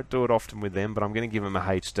 I don't do it often with them, but I'm going to give them a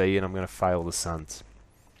HD and I'm going to fail the Suns.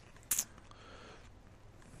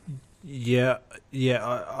 Yeah,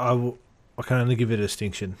 I can only give it a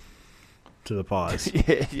distinction to the Pies.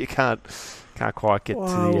 Yeah, you can't quite get to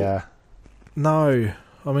the... No.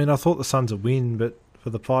 I mean, I thought the Suns would win, but for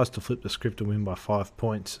the Pies to flip the script and win by 5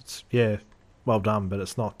 points, it's, well done, but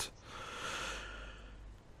it's not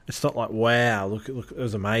like, wow, look, it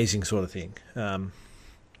was amazing sort of thing.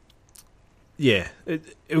 It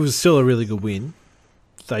was still a really good win.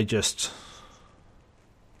 They just...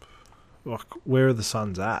 Like, where are the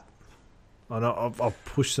Suns at? I know I've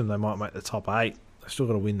pushed them. They might make the top 8. They've still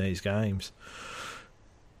got to win these games.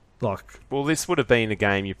 Well, this would have been a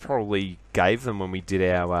game you probably gave them when we did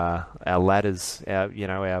our ladders,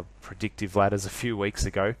 our predictive ladders a few weeks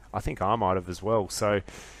ago. I think I might have as well. So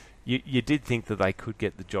you did think that they could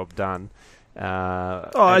get the job done.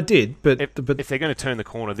 I did, but if they're going to turn the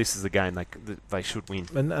corner, this is the game they should win.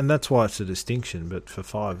 And that's why it's a distinction. But for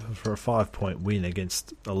a 5-point win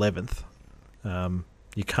against 11th.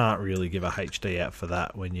 You can't really give a HD out for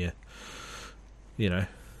that when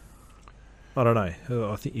I don't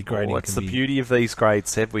know. I think your grading That's the beauty of these grades,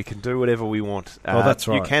 Seb. We can do whatever we want. That's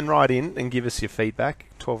right. You can write in and give us your feedback,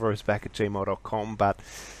 12rowsback@gmail.com, but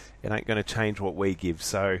it ain't going to change what we give,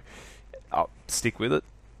 so I'll stick with it.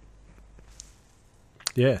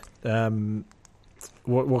 Yeah.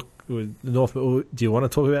 What North? Do you want to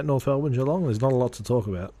talk about North Melbourne Geelong? There's not a lot to talk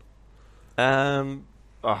about.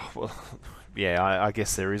 Yeah, I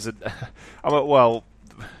guess there isn't. Well,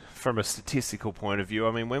 from a statistical point of view,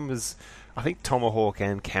 I mean, I think Tomahawk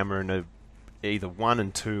and Cameron are either 1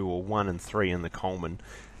 and 2 or 1 and 3 in the Coleman.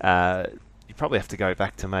 You probably have to go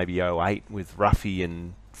back to maybe 08 with Ruffy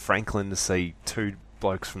and Franklin to see 2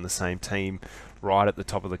 blokes from the same team right at the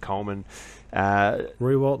top of the Coleman.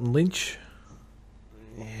 Rewalt and Lynch.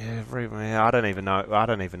 Yeah, I don't even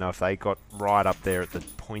know if they got right up there at the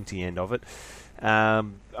pointy end of it.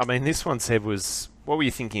 I mean, this one, Seb, was... What were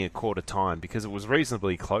you thinking at quarter time? Because it was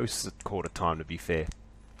reasonably close at quarter time, to be fair.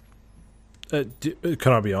 Can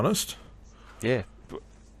I be honest? Yeah.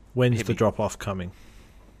 When's the drop-off coming?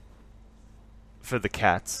 For the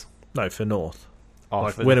Cats? No, for North. Oh,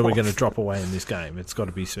 when are we going to drop away in this game? It's got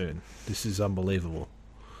to be soon. This is unbelievable.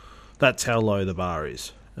 That's how low the bar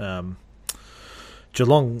is.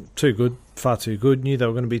 Geelong, too good. Far too good. Knew they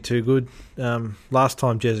were going to be too good. Last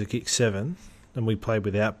time Jezza kicked 7... and we played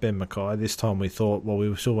without Ben Mackay. This time we thought, well,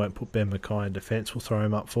 we still won't put Ben Mackay in defence. We'll throw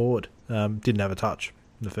him up forward. Didn't have a touch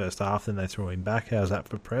in the first half. Then they threw him back. How's that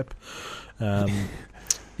for prep?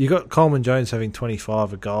 You got Coleman Jones having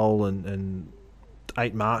 25, a goal and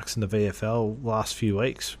 8 marks in the VFL last few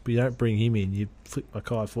weeks. But you don't bring him in. You flick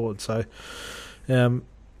Mackay forward. So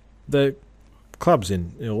the club's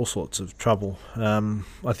in all sorts of trouble.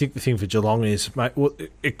 I think the thing for Geelong is, mate,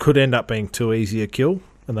 it could end up being too easy a kill.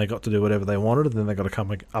 And they got to do whatever they wanted, and then they got to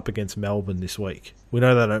come up against Melbourne this week. We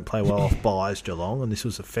know they don't play well off buys, Geelong, and this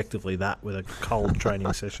was effectively that with a cold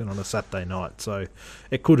training session on a Saturday night. So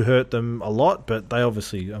it could hurt them a lot, but they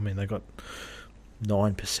obviously, I mean, they got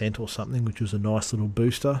 9% or something, which was a nice little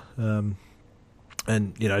booster. And,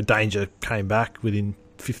 Danger came back within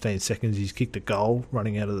 15 seconds. He's kicked a goal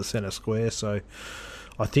running out of the centre square. So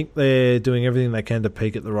I think they're doing everything they can to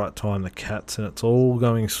peak at the right time, the Cats, and it's all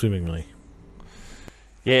going swimmingly.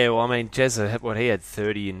 Yeah, well, I mean, Jezza, he had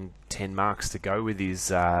 30 and 10 marks to go with his,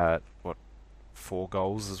 4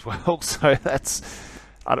 goals as well. So that's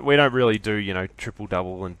We don't really do,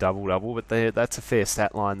 triple-double and double-double, but that's a fair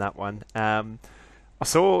stat line, that one. I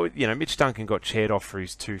saw, Mitch Duncan got chaired off for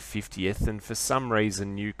his 250th, and for some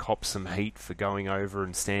reason you copped some heat for going over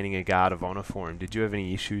and standing a guard of honour for him. Did you have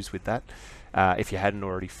any issues with that? If you hadn't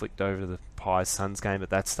already flicked over the Pies Suns game at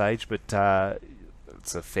that stage, but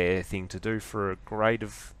it's a fair thing to do for a grade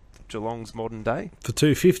of Geelong's modern day. For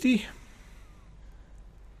 250?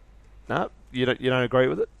 No, you don't agree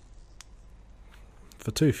with it? For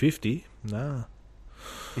 250? Nah.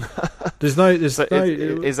 Is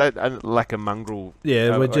that like a mongrel?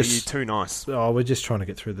 Yeah, are you too nice? Oh, we're just trying to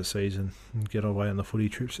get through the season and get away on the footy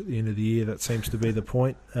trips at the end of the year. That seems to be the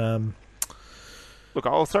point. Look,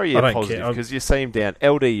 I'll throw you a positive because you see him down.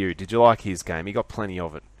 LDU, did you like his game? He got plenty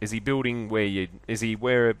of it. Is he building where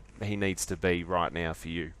he needs to be right now for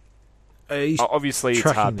you? Obviously, it's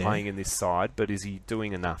hard playing in this side, but is he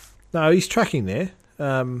doing enough? No, he's tracking there.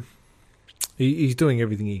 He's doing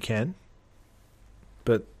everything he can.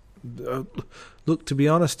 But look, to be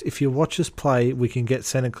honest, if you watch us play, we can get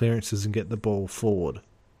centre clearances and get the ball forward,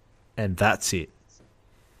 and that's it.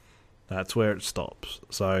 That's where it stops.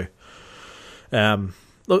 So,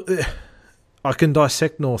 look, I can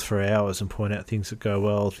dissect North for hours and point out things that go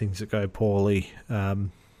well, things that go poorly. I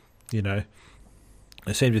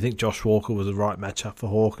seem to think Josh Walker was the right matchup for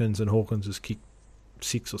Hawkins, and Hawkins has kicked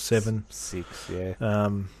 6 or 7. 6, yeah.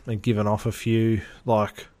 And given off a few.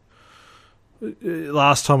 Like,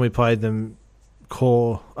 last time we played them,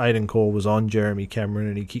 Aiden Core was on Jeremy Cameron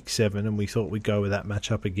and he kicked 7, and we thought we'd go with that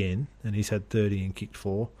matchup again, and he's had 30 and kicked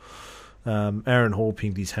 4. Aaron Hall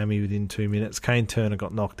pinged his hammy within 2 minutes. Kane Turner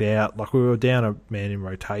got knocked out. Like, we were down a man in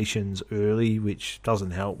rotations early, which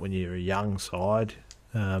doesn't help when you're a young side.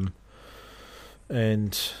 The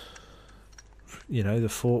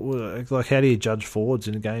forward, like, how do you judge forwards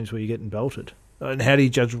in games where you're getting belted? And how do you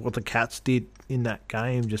judge what the Cats did in that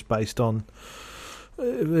game just based on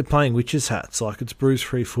they're playing witches' hats? Like, it's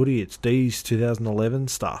bruise-free footy. It's D's 2011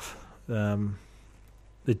 stuff. I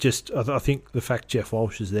think the fact Jeff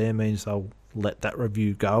Walsh is there means they'll let that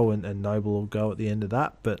review go and Noble will go at the end of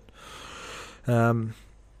that. But,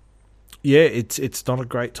 it's not a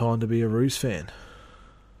great time to be a Roos fan.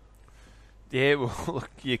 Yeah, well, look,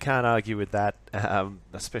 you can't argue with that,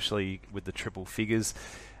 especially with the triple figures.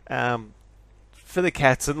 For the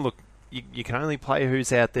Cats, and look, you can only play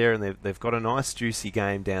who's out there, and they've got a nice juicy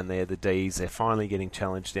game down there, the Ds. They're finally getting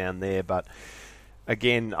challenged down there, but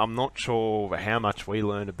again, I'm not sure how much we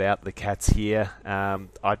learned about the Cats here.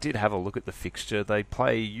 I did have a look at the fixture. They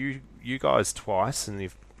play you guys twice, and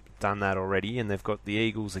they've done that already, and they've got the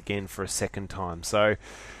Eagles again for a second time. So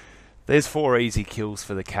there's 4 easy kills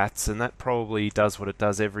for the Cats, and that probably does what it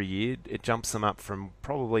does every year. It jumps them up from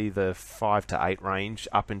probably the 5 to 8 range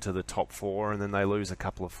up into the top 4, and then they lose a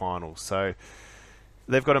couple of finals. So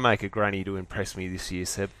they've got to make a granny to impress me this year,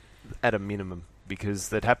 Seb, at a minimum, because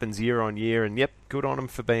that happens year on year, and yep, good on them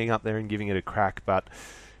for being up there and giving it a crack, but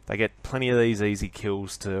they get plenty of these easy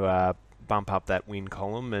kills to bump up that win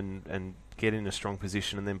column and get in a strong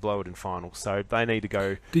position and then blow it in finals. So they need to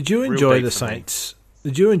go. Did you enjoy the Saints?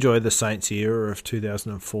 Did you enjoy the Saints era of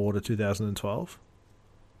 2004 to 2012?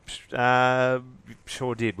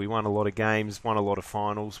 Sure did. We won a lot of games, won a lot of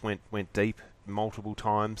finals, went deep multiple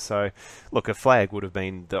times. So, look, a flag would have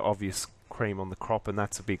been the obvious cream on the crop, and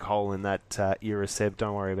that's a big hole in that era, Seb.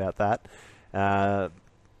 Don't worry about that.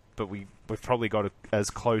 But we've probably got as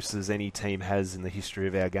close as any team has in the history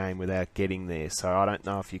of our game without getting there. So I don't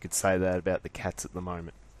know if you could say that about the Cats at the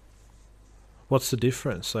moment. What's the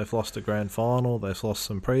difference? They've lost a grand final. They've lost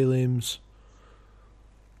some prelims.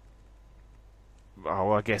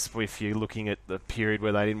 Oh, I guess if you're looking at the period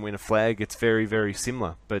where they didn't win a flag, it's very, very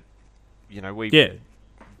similar. But, we did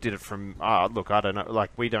it from... look, I don't know.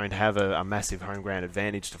 Like, we don't have a massive home ground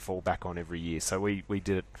advantage to fall back on every year. So we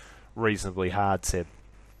did it reasonably hard, Seb.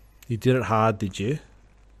 You did it hard, did you?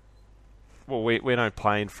 Well, we don't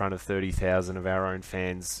play in front of 30,000 of our own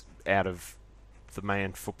fans out of the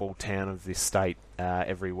main football town of this state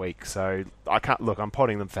every week. So I can't look. I'm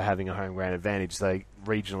potting them for having a home ground advantage.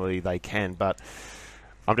 Regionally they can, but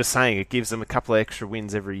I'm just saying it gives them a couple of extra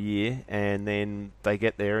wins every year, and then they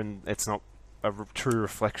get there, and it's not a true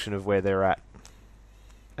reflection of where they're at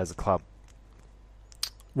as a club.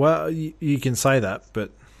 Well, you can say that,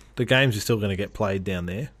 but the games are still going to get played down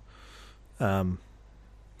there.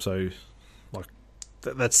 So, like,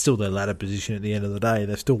 that's still their ladder position at the end of the day.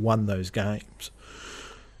 They've still won those games.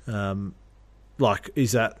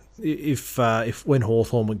 Is that if when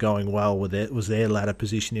Hawthorn were going well with it, was their ladder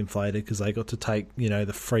position inflated because they got to take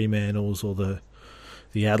the Fremantles or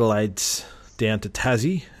the Adelaides down to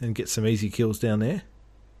Tassie and get some easy kills down there?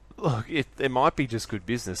 Look, it might be just good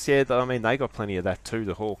business. Yeah, I mean, they got plenty of that too,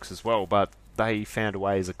 the Hawks as well, but they found a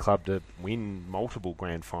way as a club to win multiple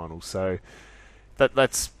grand finals. So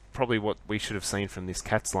that's probably what we should have seen from this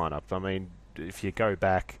Cats lineup. I mean, if you go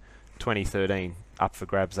back 2013, up for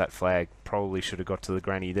grabs that flag, probably should have got to the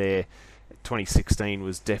granny there. 2016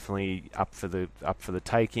 was definitely up for the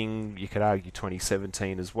taking. You could argue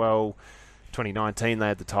 2017 as well. 2019 they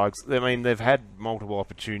had the Tigers. I mean, they've had multiple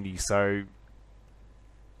opportunities, so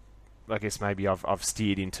I guess maybe I've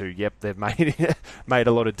steered into, yep, they've made made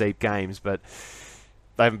a lot of deep games, but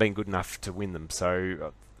they haven't been good enough to win them.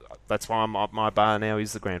 So that's why my bar now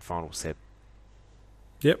is the grand final set.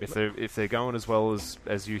 Yep. If they're going as well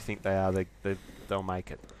as you think they are, they'll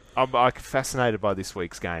make it. I'm fascinated by this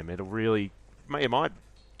week's game. It might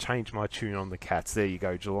change my tune on the Cats. There you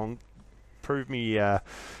go, Geelong. Give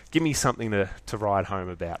me something to ride home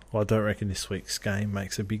about. Well, I don't reckon this week's game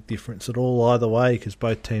makes a big difference at all either way, because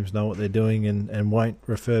both teams know what they're doing and won't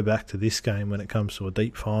refer back to this game when it comes to a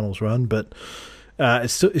deep finals run. But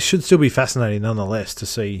it should still be fascinating nonetheless to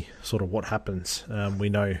see sort of what happens. We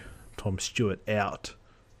know Tom Stewart out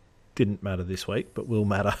didn't matter this week, but will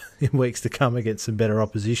matter in weeks to come against some better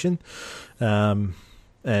opposition. And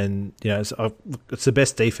it's the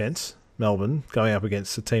best defence, Melbourne, going up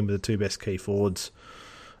against the team with the two best key forwards.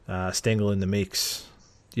 Stengel in the mix.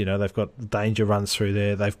 They've got danger runs through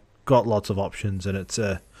there. They've got lots of options, and it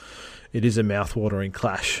is a mouth-watering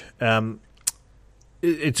clash.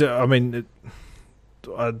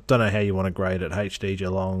 I don't know how you want to grade it. HD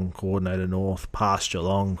Geelong, Coordinator North, past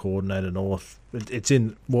Geelong, Coordinator North. It's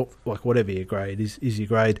in whatever your grade is your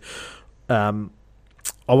grade. I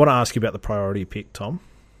want to ask you about the priority pick, Tom.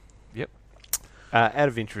 Yep. Out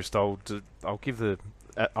of interest, I'll give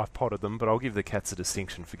I've potted them, but I'll give the Cats a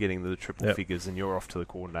distinction for getting the triple figures, and you're off to the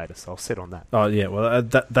Coordinator, so I'll set on that. Oh yeah, well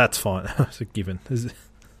that's fine. It's a given. It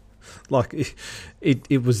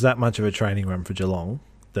was that much of a training run for Geelong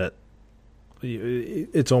that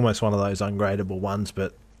it's almost one of those ungradable ones,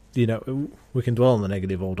 but we can dwell on the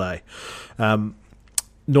negative all day.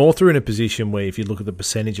 North are in a position where if you look at the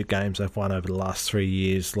percentage of games they've won over the last 3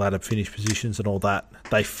 years, ladder finish positions and all that,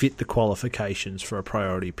 they fit the qualifications for a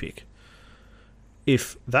priority pick.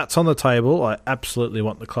 If that's on the table, I absolutely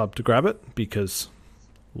want the club to grab it, because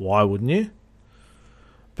why wouldn't you?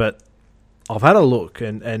 But I've had a look,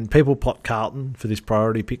 and people plot Carlton for this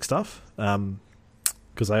priority pick stuff,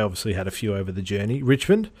 because they obviously had a few over the journey.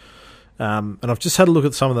 Richmond, and I've just had a look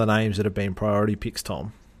at some of the names that have been priority picks,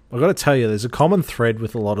 Tom. I've got to tell you, there's a common thread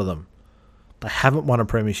with a lot of them. They haven't won a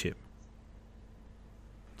premiership.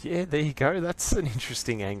 Yeah, there you go. That's an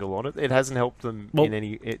interesting angle on it. It hasn't helped them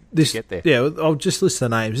to get there. Yeah, I'll just list the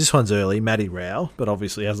names. This one's early. Matty Rowell, but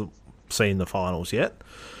obviously hasn't seen the finals yet.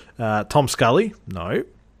 Tom Scully, no.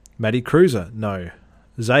 Matty Cruiser, no.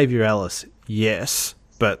 Xavier Ellis, yes,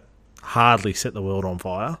 but hardly set the world on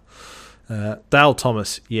fire. Dale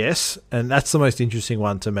Thomas, yes, and that's the most interesting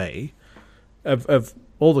one to me. Of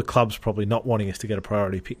all the clubs probably not wanting us to get a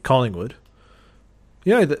priority pick, Collingwood.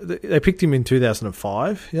 They picked him in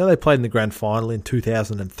 2005. They played in the grand final in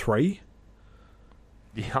 2003.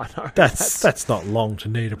 Yeah, I know. That's not long to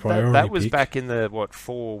need a priority pick. That was back in the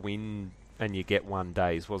 4-win and you get 1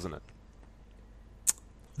 days, wasn't it?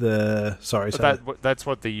 That's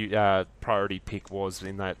what the priority pick was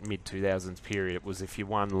in that mid-2000s period. It was if you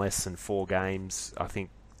won less than 4 games, I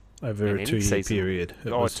think, over a 2-year period. A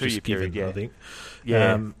 2-year period, yeah. I think.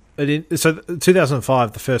 Yeah. So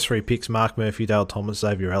 2005, the first 3 picks, Mark Murphy, Dale Thomas,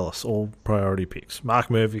 Xavier Ellis, all priority picks.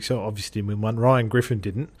 Mark Murphy so obviously didn't win one. Ryan Griffin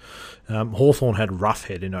didn't. Hawthorn had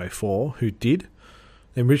Roughhead in 04, who did.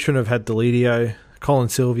 Then Richmond have had Delidio, Colin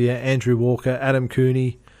Sylvia, Andrew Walker, Adam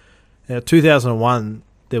Cooney. 2001,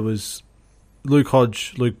 there was Luke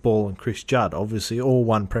Hodge, Luke Ball and Chris Judd, obviously all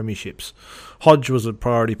won premierships. Hodge was a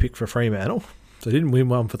priority pick for Fremantle, so didn't win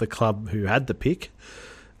one for the club who had the pick.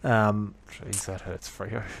 Jeez, that hurts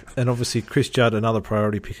Freo. And obviously Chris Judd, another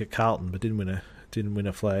priority pick at Carlton, but didn't win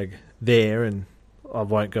a flag there. And I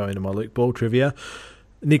won't go into my Luke Ball trivia.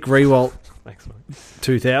 Nick Rewalt,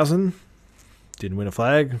 2000, didn't win a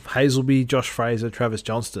flag. Hazelby, Josh Fraser, Travis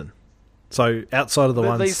Johnston. So outside of the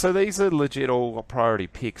ones, these are legit all priority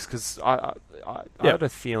picks, because I had a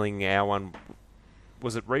feeling our one.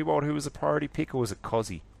 Was it Rewalt who was a priority pick, or was it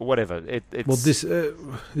Cozzy? Or whatever. Well, this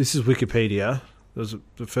is Wikipedia. It was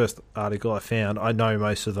the first article I found. I know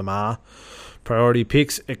most of them are priority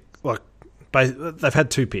picks. They've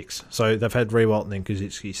had 2 picks. So they've had Rewalt and then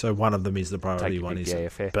Kazitsky. So one of them is the priority one, isn't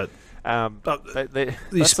it? Fair. But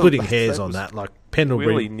you're splitting hairs on that. Like Pendlebury.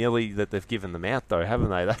 Willy-nilly that they've given them out, though, haven't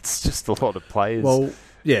they? That's just a lot of players. Well,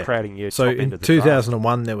 Yeah. crowding your So top end in of the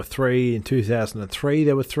 2001 there were 3, in 2003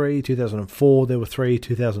 there were 3, 2004 there were 3,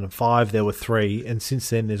 2005 there were 3, and since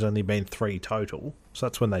then there's only been 3 total. So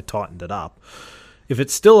that's when they tightened it up. If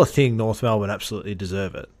it's still a thing, North Melbourne absolutely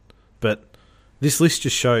deserve it. But this list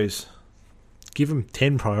just shows, give them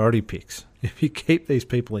 10 priority picks. If you keep these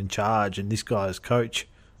people in charge and this guy as coach,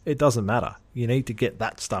 it doesn't matter. You need to get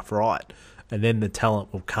that stuff right, and then the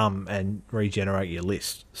talent will come and regenerate your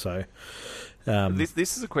list. So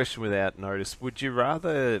This is a question without notice. Would you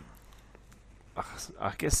rather...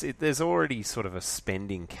 I guess there's already sort of a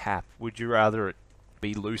spending cap. Would you rather it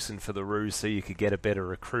be loosened for the Roos so you could get a better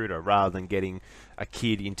recruiter rather than getting a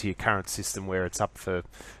kid into your current system where it's up for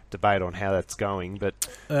debate on how that's going? But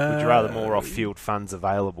would you rather more off-field funds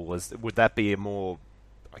available? Would that be a more...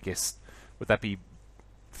 I guess... Would that be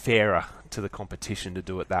fairer to the competition to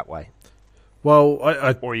do it that way? Well,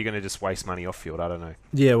 or are you going to just waste money off field? I don't know.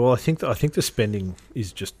 Yeah, well, I think the spending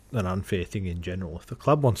is just an unfair thing in general. If the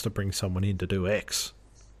club wants to bring someone in to do X,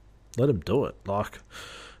 let them do it. Like,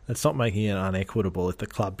 it's not making it unequitable if the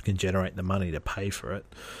club can generate the money to pay for it.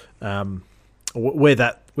 Where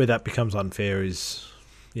that becomes unfair is,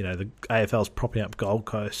 you know, the AFL's propping up Gold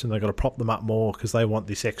Coast, and they've got to prop them up more because they want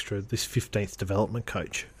this 15th development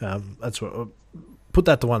coach. That's what. Put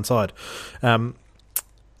that to one side. Let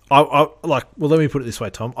me put it this way,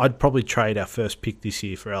 Tom. I'd probably trade our first pick this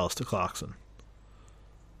year for Alistair Clarkson.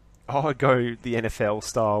 I'd go the NFL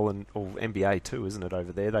style or NBA too, isn't it,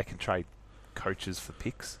 over there? They can trade coaches for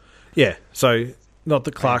picks. Yeah, so not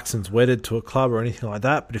that Clarkson's wedded to a club or anything like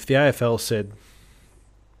that, but if the AFL said,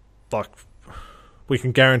 like, we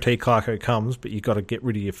can guarantee Clarko comes, but you've got to get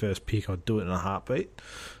rid of your first pick, I'd do it in a heartbeat.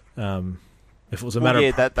 If it was a matter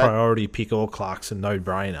of priority pick or Clarkson,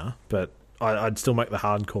 no-brainer, but I'd still make the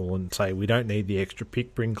hard call and say we don't need the extra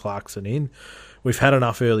pick, bring Clarkson in. We've had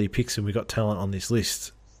enough early picks and we've got talent on this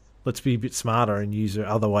list. Let's be a bit smarter and use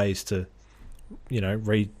other ways to, you know,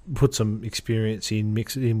 put some experience in,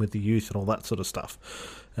 mix it in with the youth and all that sort of stuff.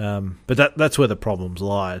 But that's where the problems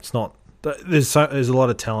lie. It's not... There's a lot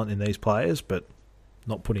of talent in these players, but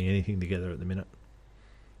not putting anything together at the minute.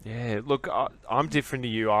 Yeah, look, I'm different to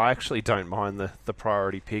you. I actually don't mind the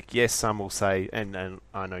priority pick. Yes, some will say, and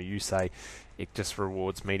I know you say, it just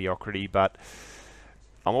rewards mediocrity, but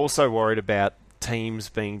I'm also worried about teams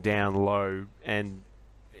being down low, and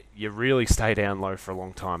you really stay down low for a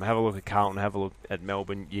long time. Have a look at Carlton, have a look at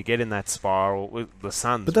Melbourne. You get in that spiral. The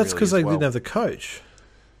Suns, but that's because really they didn't have the coach.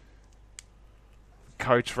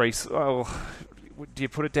 Coach Reece, well... Do you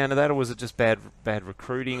put it down to that, or was it just bad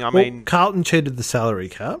recruiting? I mean, Carlton cheated the salary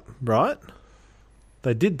cap, right?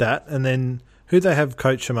 They did that, and then who'd they have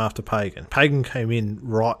coach them after Pagan? Pagan came in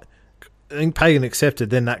right. I think Pagan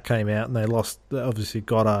accepted, then that came out, and they lost, obviously,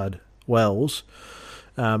 Goddard, Wells.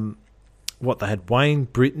 They had Wayne,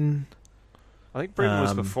 Britton. I think Britton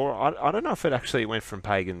was before. I don't know if it actually went from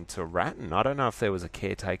Pagan to Ratton. I don't know if there was a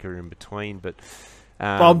caretaker in between, but...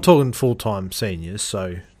 I'm talking full-time seniors,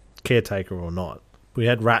 so caretaker or not. We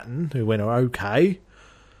had Ratton, who went okay.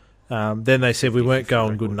 Then they said we weren't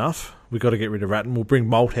going good enough. We've got to get rid of Ratton. We'll bring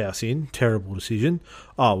Malthouse in. Terrible decision.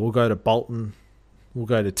 We'll go to Bolton. We'll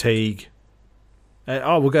go to Teague.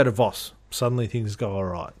 We'll go to Voss. Suddenly things go all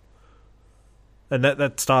right. And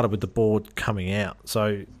that started with the board coming out.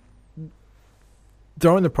 So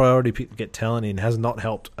throwing the priority pick to get talent in has not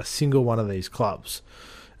helped a single one of these clubs.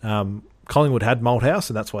 Collingwood had Malthouse,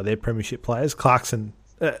 and that's why they're premiership players.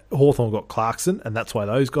 Hawthorn got Clarkson, and that's why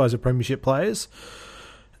those guys are premiership players.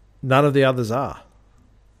 None of the others are.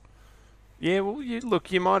 Yeah, well, you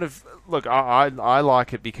might have... Look, I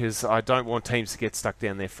like it because I don't want teams to get stuck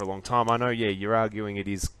down there for a long time. I know, yeah, you're arguing it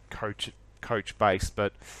is coach-based,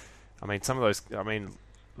 but, I mean, some of those... I mean,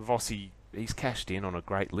 Vossi, he's cashed in on a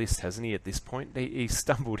great list, hasn't he, at this point? He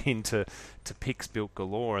stumbled into picks built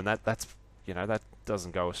galore, and that's... You know, that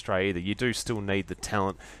doesn't go astray either. You do still need the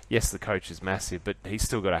talent. Yes, the coach is massive, but he's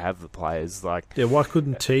still got to have the players. Yeah, why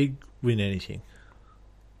couldn't Teague win anything?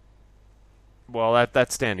 Well,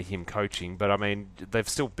 that's down to him coaching, but I mean, they've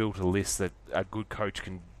still built a list that a good coach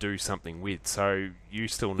can do something with. So you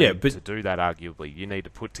still need to do that. Arguably, you need to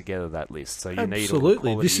put together that list. So you need all the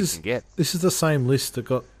quality you can get. This is the same list that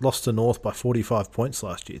got lost to North by 45 points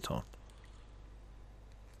last year, Tom.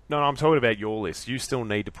 No, I'm talking about your list. You still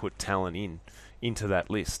need to put talent into that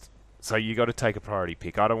list. So you got to take a priority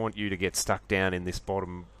pick. I don't want you to get stuck down in this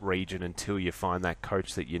bottom region until you find that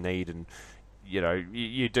coach that you need. And, you know,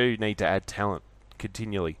 you do need to add talent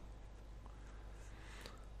continually.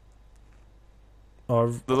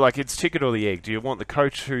 Like, it's chicken or the egg. Do you want the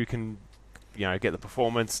coach who can get the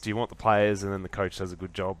performance? Do you want the players? And then the coach does a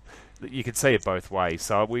good job. You can see it both ways.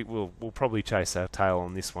 So we'll probably chase our tail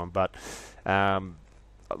on this one. But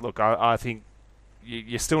look, I think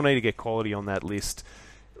you still need to get quality on that list.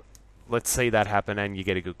 Let's see that happen, and you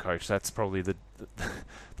get a good coach. That's probably the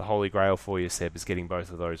holy grail for you, Seb, is getting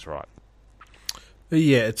both of those right.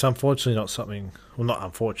 Yeah, it's unfortunately not something... Well, not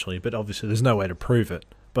unfortunately, but obviously there's no way to prove it.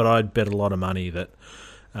 But I'd bet a lot of money that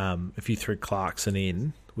if you threw Clarkson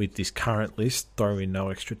in with this current list, throw in no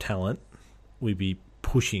extra talent, we'd be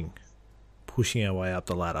pushing our way up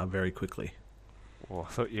the ladder very quickly. Well,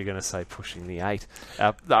 I thought you were going to say pushing the 8.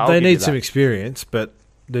 They need some experience, but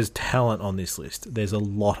there's talent on this list. There's a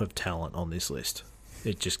lot of talent on this list.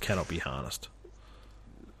 It just cannot be harnessed.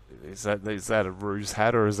 Is that a ruse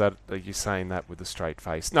hat, or are you saying that with a straight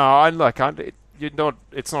face? No, you're not.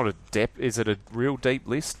 It's not a depth. Is it a real deep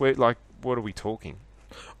list? What are we talking?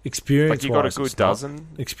 Experience-wise, you got a good dozen.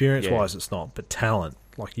 Experience-wise, it's not, but talent,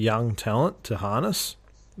 like young talent to harness,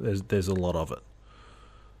 there's a lot of it.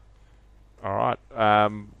 All right,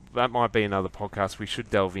 that might be another podcast. We should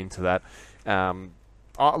delve into that.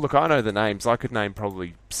 Look, I know the names. I could name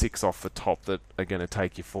probably 6 off the top that are going to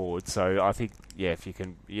take you forward. So I think, if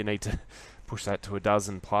you need to push that to a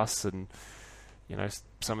dozen plus, and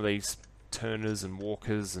some of these Turners and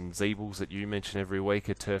Walkers and Zeebles that you mention every week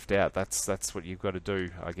are turfed out. That's what you've got to do,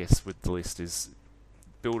 I guess, with the list, is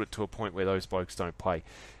build it to a point where those blokes don't play.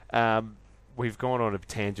 We've gone on a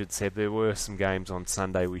tangent, Seb. There were some games on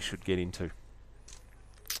Sunday we should get into.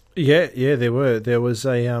 Yeah, there were. There was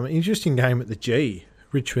a interesting game at the G.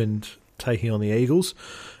 Richmond taking on the Eagles.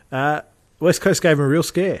 West Coast gave them a real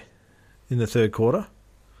scare in the third quarter.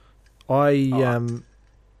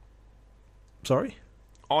 Sorry?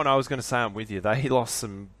 Oh, no, I was going to say I'm with you. They lost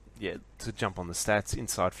some, to jump on the stats,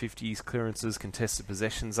 inside 50s, clearances, contested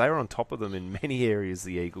possessions. They were on top of them in many areas,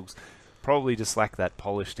 the Eagles. Probably just lack that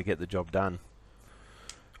polish to get the job done.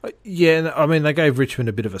 Yeah, I mean, they gave Richmond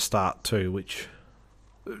a bit of a start too, which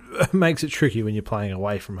makes it tricky when you're playing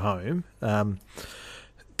away from home.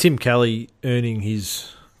 Tim Kelly earning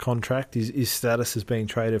his contract, his status as being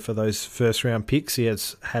traded for those first-round picks. He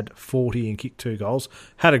has had 40 and kicked 2 goals.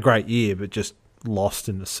 Had a great year, but just lost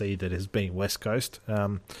in the sea that has been West Coast.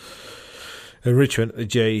 And Richmond at the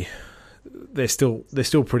G, they're still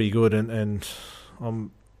pretty good, and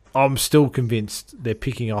I'm still convinced they're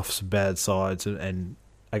picking off some bad sides and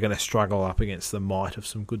are going to struggle up against the might of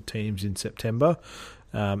some good teams in September.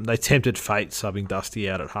 They tempted fate subbing Dusty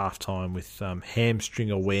out at halftime with hamstring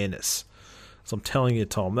awareness. So I'm telling you,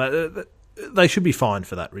 Tom, they should be fined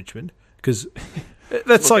for that, Richmond, because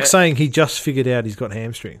that's like saying he just figured out he's got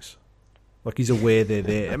hamstrings. Like he's aware they're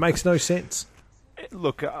there. It makes no sense.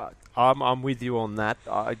 Look, I'm with you on that.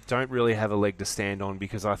 I don't really have a leg to stand on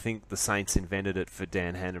because I think the Saints invented it for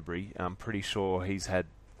Dan Hanbury. I'm pretty sure he's had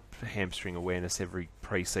hamstring awareness every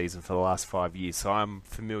pre-season for the last 5 years, so I'm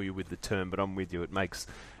familiar with the term, but I'm with you. It makes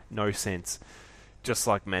no sense. Just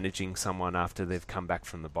like managing someone after they've come back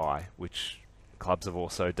from the bye, which clubs have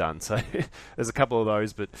also done. So there's a couple of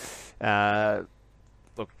those, but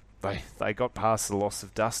look, they got past the loss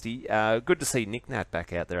of Dusty. Good to see Nick Nat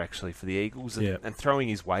back out there actually for the Eagles and throwing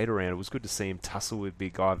his weight around. It was good to see him tussle with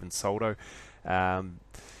big Ivan Soldo out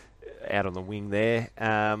on the wing there.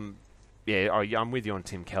 I'm with you on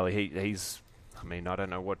Tim Kelly. He's, I mean, I don't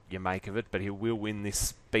know what you make of it, but he will win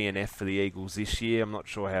this BNF for the Eagles this year. I'm not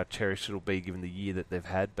sure how cherished it'll be given the year that they've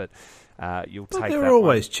had, but you'll take that. They're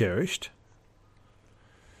always cherished.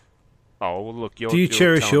 Oh, well, look, do you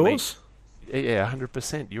cherish yours? Yeah,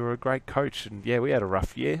 100%. You're a great coach, and we had a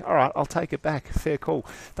rough year. All right, I'll take it back. Fair call.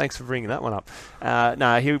 Thanks for bringing that one up.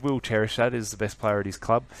 He will cherish that as the best player at his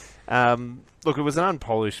club. Look, it was an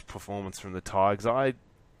unpolished performance from the Tigers.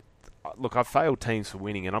 I've failed teams for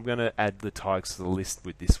winning, and I'm going to add the Tigers to the list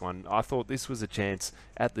with this one. I thought this was a chance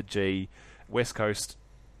at the G. West Coast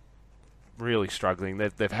really struggling.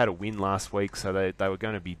 They've had a win last week, so they were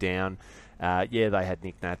going to be down. They had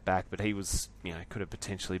Nick Nat back, but he was, could have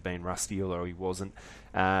potentially been rusty, although he wasn't.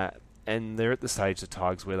 And they're at the stage, the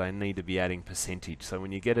Tigers, where they need to be adding percentage. So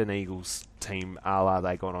when you get an Eagles team a la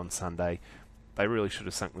they got on Sunday, they really should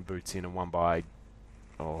have sunk the boots in and won by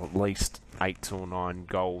at least 8 or 9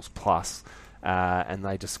 goals plus, and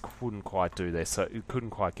they just couldn't quite get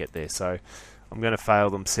there. So I'm going to fail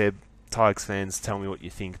them, Seb. Tigers fans, tell me what you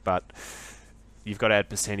think, but you've got to add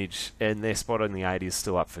percentage, and their spot on the 8 is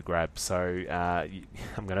still up for grabs. So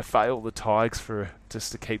I'm going to fail the Tigers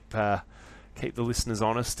just to keep the listeners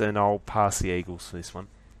honest, and I'll pass the Eagles for this one.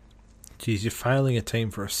 Geez, you're failing a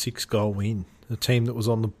team for a 6-goal win. A team that was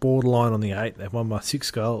on the borderline on the 8, they've won by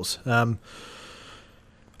 6 goals. I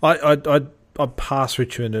I'd pass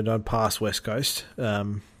Richmond and I'd pass West Coast.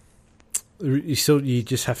 You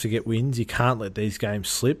just have to get wins. You can't let these games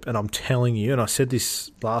slip. And I'm telling you, and I said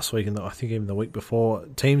this last week and I think even the week before,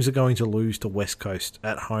 teams are going to lose to West Coast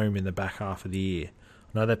at home in the back half of the year.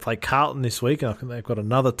 I know they play Carlton this week, and I think they've got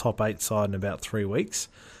another top 8 side in about 3 weeks,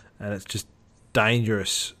 and it's just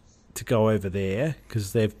dangerous to go over there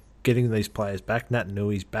because they're getting these players back. Nat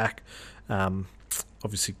Nui's back.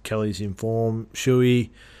 Obviously, Kelly's in form. Shuey.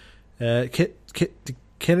 Did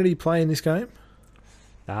Kennedy play in this game?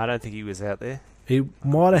 No, I don't think he was out there. He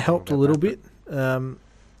might have helped a little bit.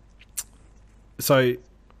 So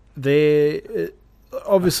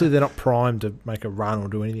obviously they're not primed to make a run or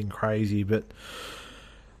do anything crazy, but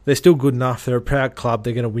they're still good enough. They're a proud club.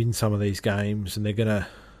 They're going to win some of these games, and they're going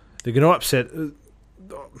to upset.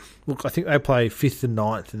 Look, I think they play 5th and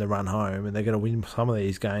 9th in the run home, and they're going to win some of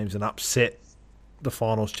these games and upset the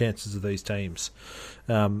finals chances of these teams.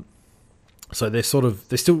 So they're still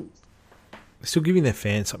giving their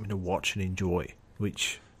fans something to watch and enjoy,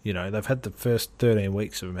 which, they've had the first 13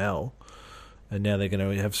 weeks of hell, and now they're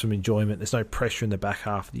going to have some enjoyment. There's no pressure in the back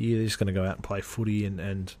half of the year. They're just going to go out and play footy,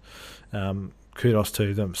 and kudos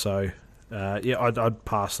to them. So, I'd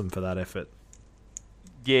pass them for that effort.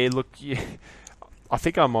 Yeah, look, I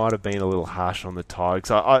think I might have been a little harsh on the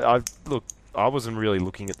Tigers. I wasn't really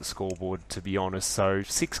looking at the scoreboard, to be honest, so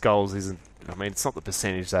 6 goals isn't... I mean, it's not the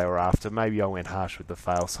percentage they were after. Maybe I went harsh with the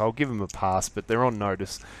fail, so I'll give them a pass, but they're on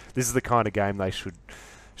notice. This is the kind of game they should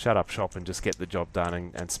shut up shop and just get the job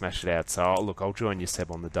done and smash it out. So, I'll join you,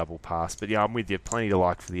 Seb, on the double pass. But, yeah, I'm with you. Plenty to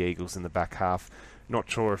like for the Eagles in the back half. Not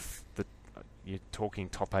sure if you're talking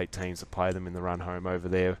top 8 teams that play them in the run home over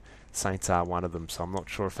there. Saints are one of them, so I'm not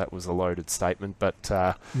sure if that was a loaded statement. But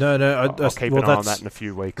no, I'll keep an eye on that in a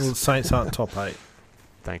few weeks. Well, Saints aren't top 8.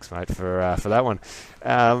 Thanks, mate, for that one.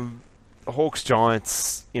 Hawks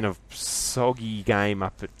Giants in a soggy game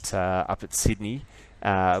up at Sydney.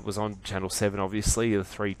 It was on Channel 7, obviously, the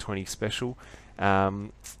 3:20 special. I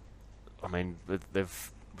mean,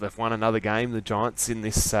 they've won another game, the Giants, in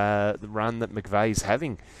this the run that McVeigh's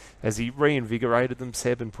having. Has he reinvigorated them,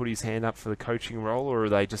 Seb, and put his hand up for the coaching role, or are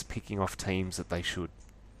they just picking off teams that they should?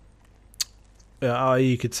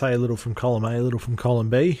 You could say a little from column A, a little from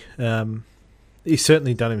column B. He's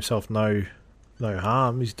certainly done himself no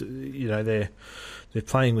harm. He's, they're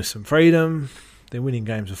playing with some freedom. They're winning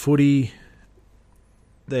games of footy.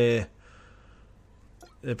 They're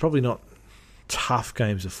probably not tough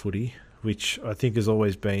games of footy, which I think has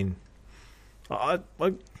always been.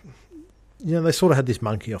 They sort of had this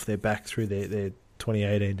monkey off their back through their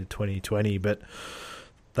 2018 to 2020, but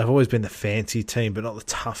they've always been the fancy team, but not the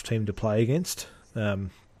tough team to play against. I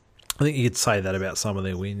think you could say that about some of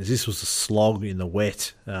their wins. This was a slog in the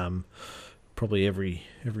wet. Probably every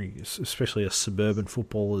especially a suburban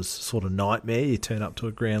footballer's sort of nightmare. You turn up to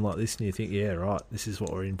a ground like this and you think, yeah, right, this is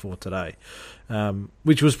what we're in for today.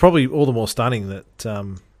 Which was probably all the more stunning that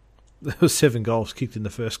there were 7 goals kicked in the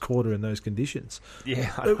first quarter in those conditions.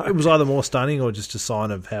 Yeah, it was either more stunning or just a sign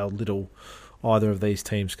of how little either of these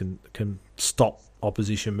teams can stop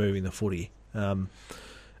opposition moving the footy.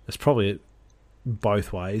 It's probably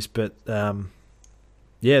both ways, but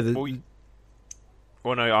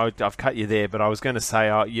Well, no, I've cut you there, but I was going to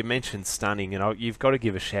say, you mentioned stunning, and you've got to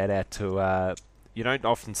give a shout-out to... you don't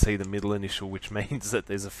often see the middle initial, which means that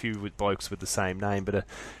there's a few blokes with the same name, but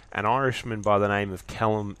an Irishman by the name of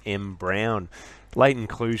Callum M. Brown. Late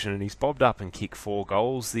inclusion, and he's bobbed up and kicked 4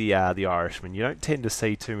 goals, the Irishman. You don't tend to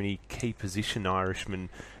see too many key position Irishmen.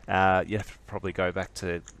 You have to probably go back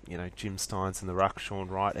to Jim Steins and the ruck, Sean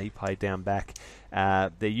Wright. He played down back.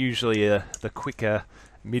 They're usually the quicker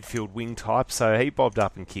midfield wing type, so he bobbed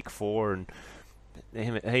up and kicked 4, and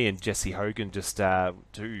he and Jesse Hogan just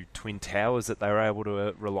do twin towers that they were able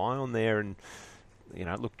to rely on there, and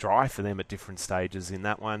it looked dry for them at different stages in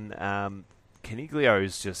that one.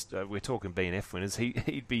 Caniglio's just we're talking BNF winners.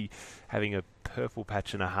 He'd be having a purple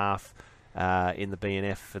patch and a half in the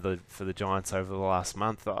BNF for the Giants over the last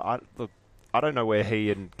month. I don't know where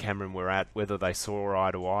he and Cameron were at, whether they saw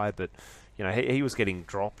eye to eye, but he was getting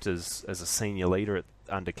dropped as a senior leader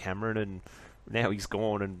under Cameron, and now he's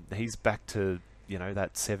gone and he's back to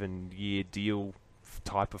that 7-year deal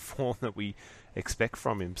type of form that we expect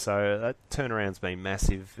from him. So that turnaround's been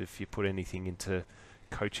massive if you put anything into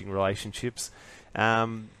coaching relationships.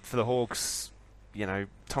 For the Hawks,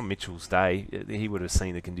 Tom Mitchell's day, he would have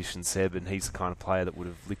seen the conditions, Seb, and he's the kind of player that would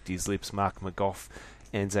have licked his lips. Mark McGough,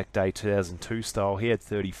 Anzac Day 2002 style, he had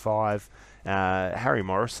 35. Harry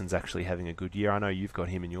Morrison's actually having a good year. I know you've got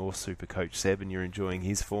him in your super coach, Seb, and you're enjoying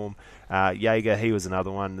his form. Jaeger, he was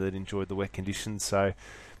another one that enjoyed the wet conditions. So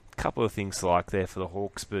a couple of things to like there for the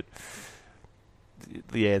Hawks, but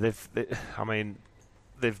yeah, I mean,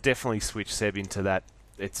 they've definitely switched Seb into that.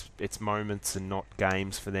 It's moments and not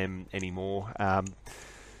games for them anymore.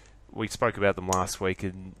 We spoke about them last week,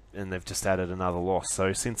 and they've just added another loss.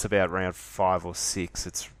 So since about round 5 or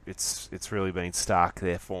 6, it's really been stark,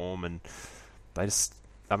 their form, and they just,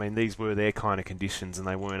 I mean, these were their kind of conditions, and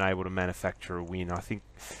they weren't able to manufacture a win. I think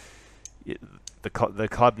the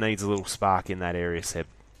club needs a little spark in that area, Seb.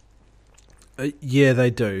 Yeah,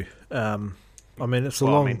 they do. I mean, it's a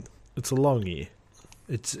long year.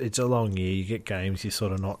 It's a long year. You get games you're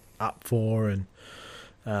sort of not up for, and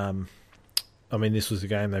I mean, this was a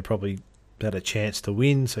game they probably had a chance to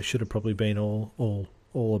win, so should have probably been all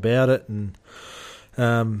about it. And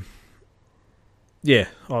yeah,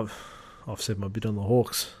 I've said my bit on the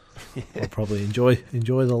Hawks. Yeah. I'll probably enjoy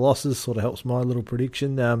the losses. Sort of helps my little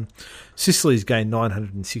prediction. Sicily's gained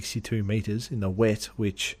 962 metres in the wet,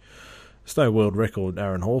 which it's no world record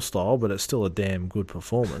Aaron Hall style, but it's still a damn good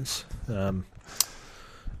performance.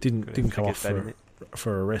 Didn't come off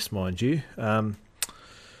for a rest, mind you.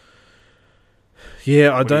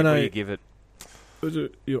 Yeah, I don't know. What do you give it?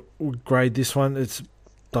 We'll grade this one. It's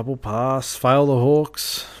double pass. Fail the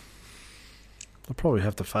Hawks. I'll probably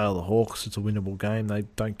have to fail the Hawks. It's a winnable game. They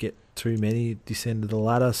don't get too many at this end of the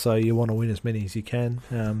ladder, so you want to win as many as you can.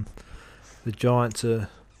 The Giants are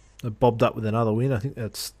bobbed up with another win. I think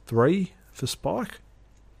that's 3 for Spike.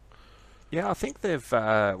 Yeah, I think they've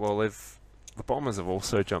the Bombers have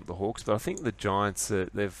also jumped the Hawks, but I think the Giants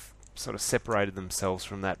they've sort of separated themselves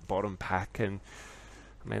from that bottom pack, and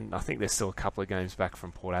I mean, I think they're still a couple of games back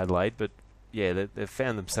from Port Adelaide, but yeah, they've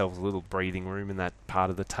found themselves a little breathing room in that part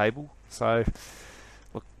of the table. So,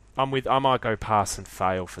 look, I might go pass and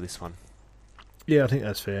fail for this one. Yeah, I think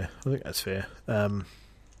that's fair.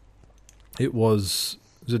 It was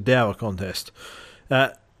a dour contest.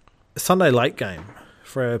 Sunday late game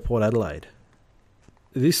for Port Adelaide.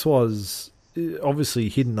 This was obviously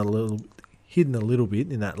hidden a little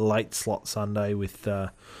bit in that late slot Sunday with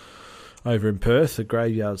over in Perth, the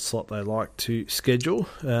graveyard slot they like to schedule.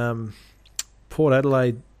 Port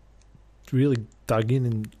Adelaide really dug in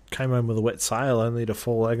and came home with a wet sail, only to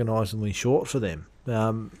fall agonisingly short for them.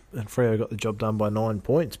 And Freo got the job done by 9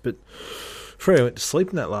 points, but Freo went to sleep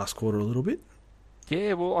in that last quarter a little bit.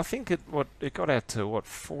 Yeah, well, I think it got out to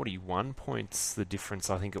 41 points, the difference,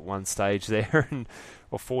 I think, at one stage there,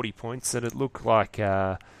 or 40 points, and it looked like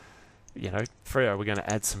Freo were going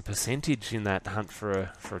to add some percentage in that hunt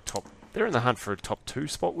for a top. They're in the hunt for a top 2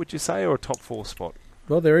 spot, would you say, or a top 4 spot?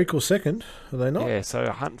 Well, they're equal second, are they not? Yeah, so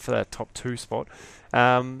a hunt for that top 2 spot.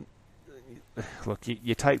 Look,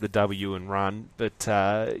 you take the W and run, but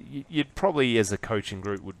you'd probably, as a coaching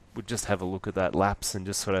group, would just have a look at that lapse and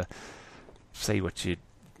just sort of see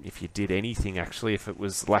if you did anything, actually, if it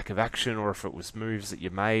was lack of action or if it was moves that you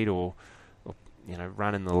made or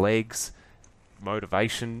running the legs,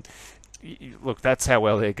 motivation. Look, that's how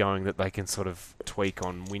well they're going, that they can sort of tweak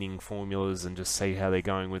on winning formulas and just see how they're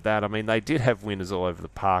going with that. I mean, they did have winners all over the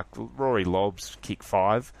park. Rory Lobbs kicked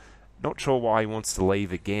 5. Not sure why he wants to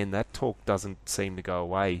leave again. That talk doesn't seem to go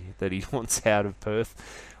away, that he wants out of Perth.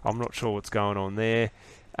 I'm not sure what's going on there.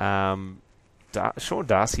 Sean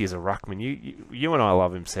Darcy is a ruckman. You and I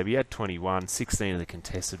love him, Seb. He had 21, 16 of the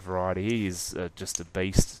contested variety. He is just a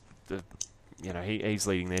beast. He's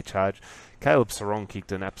leading their charge. Caleb Sarong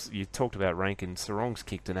kicked you talked about Rankin. Sarong's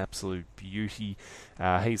kicked an absolute beauty.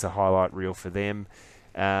 He's a highlight reel for them.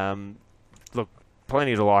 Look,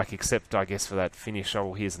 plenty to like, except, I guess, for that finish.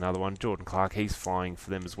 Oh, here's another one. Jordan Clark, he's flying for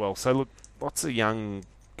them as well. So, look, lots of young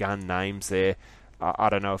gun names there. I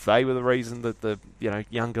don't know if they were the reason that the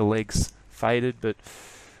younger legs faded, but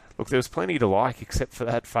look, there was plenty to like except for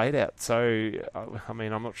that fade out. So, I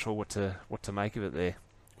mean, I'm not sure what to make of it there.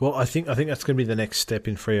 Well, I think that's going to be the next step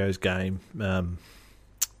in Freo's game.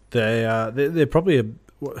 They're probably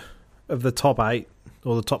of the top 8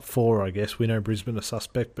 or the top 4, I guess. We know Brisbane are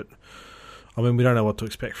suspect, but I mean, we don't know what to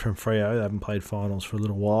expect from Freo. They haven't played finals for a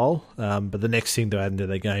little while. But the next thing to add into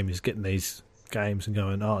their game is getting these games and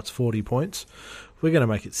going, it's 40 points. We're going to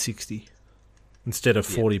make it 60 instead of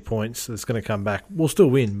 40 points. It's going to come back. We'll still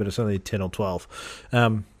win, but it's only 10 or 12.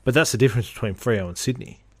 But that's the difference between Freo and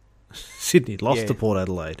Sydney. Sydney lost to Port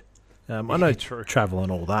Adelaide. I know travel and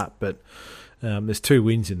all that, but there's 2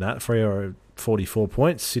 wins in that. Freo are 44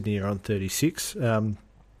 points. Sydney are on 36. That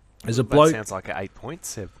sounds like 8 points,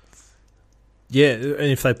 Seb. Yeah, and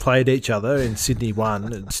if they played each other and Sydney won,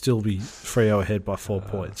 it'd still be Freo ahead by 4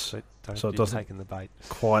 points. So it doesn't the bait.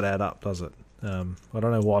 Quite add up, does it? I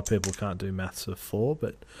don't know why people can't do maths of 4,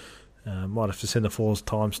 but might have to send the 4's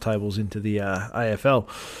times tables into the AFL.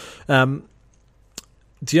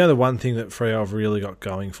 Do you know the one thing that Freo have really got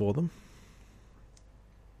going for them?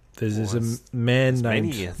 There's a man named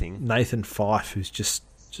many, I think. Nathan Fife who's just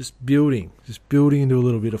building into a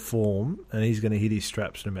little bit of form, and he's going to hit his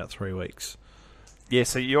straps in about 3 weeks. Yeah,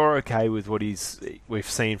 so you're okay with what we've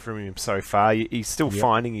seen from him so far. He's still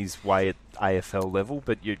finding his way at AFL level,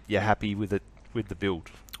 but you're happy with it, with the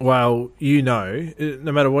build. Well, no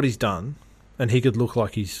matter what he's done, and he could look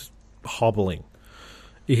like he's hobbling.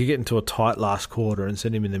 You could get into a tight last quarter and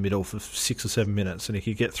send him in the middle for 6 or 7 minutes, and he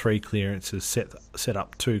could get 3 clearances, set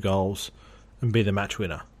up 2 goals, and be the match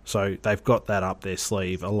winner. So they've got that up their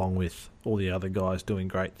sleeve, along with all the other guys doing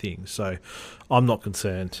great things. So I'm not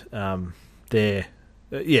concerned. I've been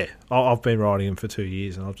riding him for 2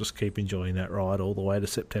 years, and I'll just keep enjoying that ride all the way to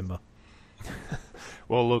September.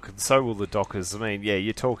 Well, look, and so will the Dockers. I mean, yeah,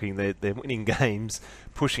 you're talking they're winning games,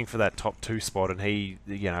 pushing for that top 2 spot, and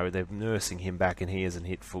they're nursing him back, and he hasn't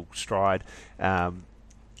hit full stride. That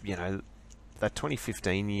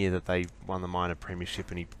 2015 year that they won the minor premiership,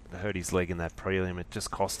 and he hurt his leg in that prelim, it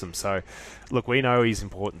just cost him. So, look, we know he's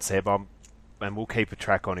important, Seb, and we'll keep a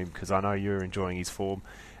track on him because I know you're enjoying his form.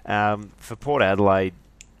 For Port Adelaide,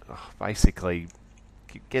 basically,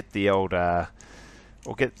 get the old...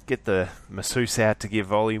 or get the masseuse out to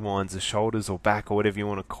give Ollie Wines the shoulders or back or whatever you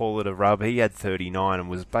want to call it, a rub. He had 39 and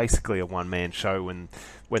was basically a one-man show when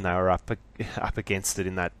they were up against it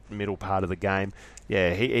in that middle part of the game.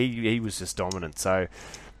 Yeah, he was just dominant. So,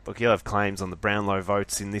 look, he'll have claims on the Brownlow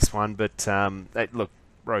votes in this one. But, look,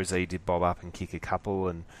 Rosie did bob up and kick a couple.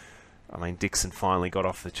 And, I mean, Dixon finally got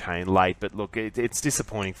off the chain late. But, look, it's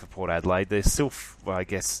disappointing for Port Adelaide. They're still, I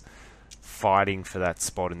guess, fighting for that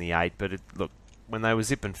spot in the 8. But, when they were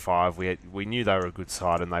zipping 5, we knew they were a good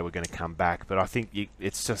side and they were going to come back. But I think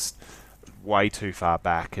it's just way too far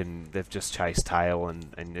back, and they've just chased tail,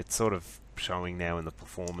 and it's sort of showing now in the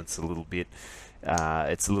performance a little bit.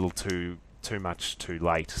 It's a little too much too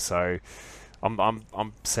late. So I'm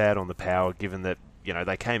sad on the Power, given that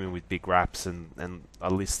they came in with big raps and a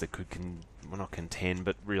list that could not contend,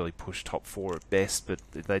 but really push top 4 at best. But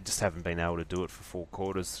they just haven't been able to do it for 4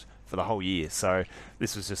 quarters. For the whole year, so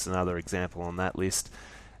this was just another example on that list.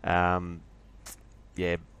 You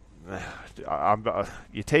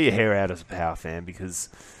tear your hair out as a Power fan because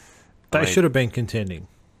they should have been contending.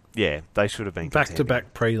 Yeah, they should have been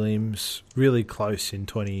back-to-back prelims, really close in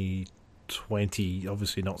 2020.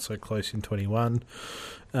 Obviously, not so close in 21.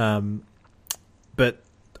 But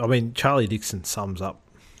I mean, Charlie Dixon sums up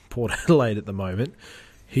Port Adelaide at the moment.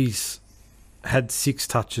 He's had 6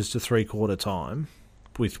 touches to 3/4 time,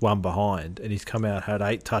 with 1 behind, and he's come out, had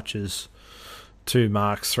 8 touches, 2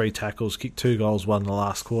 marks, 3 tackles, kicked 2 goals, 1 in the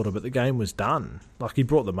last quarter, but the game was done. Like, he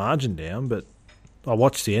brought the margin down, but I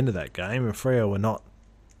watched the end of that game, and Freo were not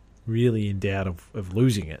really in doubt of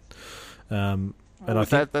losing it. And I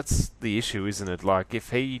think that's the issue, isn't it? Like, if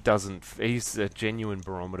he doesn't, he's a genuine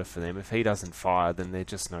barometer for them. If he doesn't fire, then there's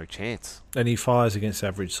just no chance. And he fires against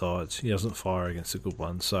average sides. He doesn't fire against the good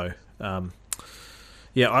ones. So,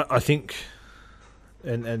 I think...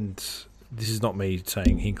 And this is not me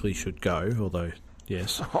saying Hinkley should go, although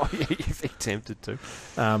yes. Oh yeah, you'd be tempted to.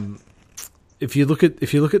 If you look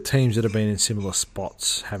at teams that have been in similar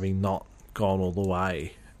spots, having not gone all the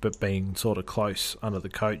way, but being sort of close under the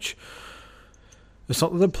coach, it's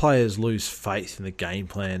not that the players lose faith in the game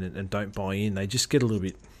plan and don't buy in. They just get a little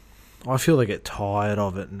bit. I feel they get tired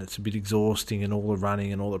of it, and it's a bit exhausting, and all the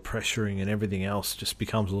running and all the pressuring and everything else just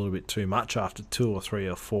becomes a little bit too much after 2 or 3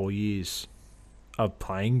 or 4 years of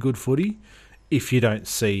playing good footy, if you don't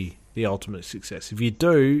see the ultimate success. If you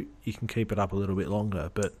do, you can keep it up a little bit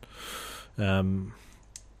longer. But I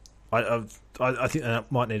think they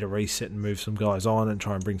might need a reset and move some guys on and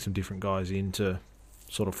try and bring some different guys in to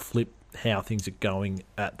sort of flip how things are going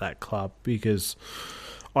at that club. Because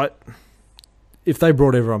if they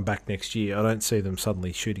brought everyone back next year, I don't see them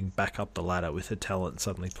suddenly shooting back up the ladder with the talent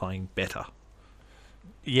suddenly playing better.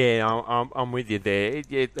 Yeah, I'm with you there.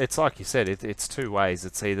 It's like you said, it's 2 ways.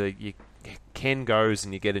 It's either Ken goes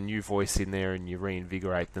and you get a new voice in there and you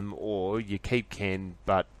reinvigorate them, or you keep Ken,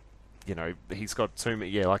 but he's got too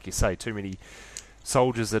many. Yeah, like you say, too many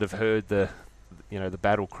soldiers that have heard the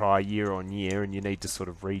battle cry year on year, and you need to sort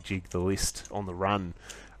of rejig the list on the run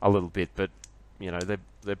a little bit. But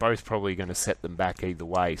they're both probably going to set them back either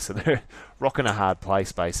way, so they're rocking a hard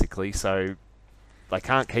place basically. So they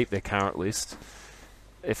can't keep their current list.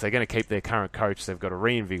 If they're going to keep their current coach, they've got to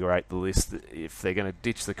reinvigorate the list. If they're going to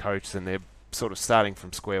ditch the coach, then they're sort of starting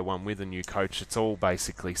from square one with a new coach. It's all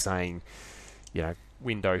basically saying,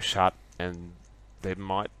 window shut, and they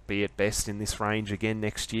might be at best in this range again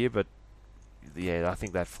next year. But, yeah, I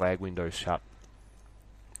think that flag window's shut.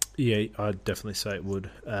 Yeah, I'd definitely say it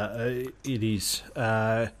would. It is.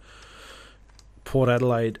 Port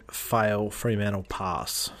Adelaide fail, Fremantle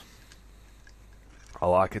pass. I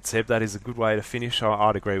like it, Seb. That is a good way to finish.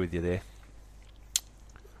 I'd agree with you there.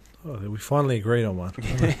 Oh, we finally agreed on one.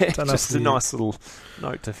 Just a nice little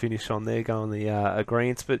note to finish on there, going the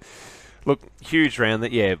agreements. But look, huge round.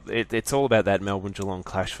 That it's all about that Melbourne-Geelong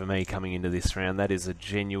clash for me coming into this round. That is a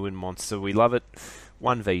genuine monster. We love it.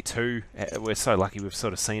 1v2. We're so lucky we've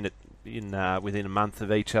sort of seen it in within a month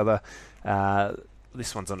of each other.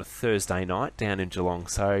 This one's on a Thursday night down in Geelong,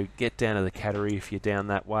 so get down to the Cattery if you're down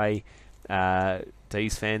that way.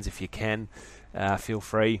 D's fans, if you can, feel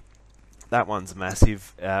free. That one's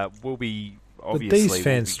massive. We'll be obviously. But these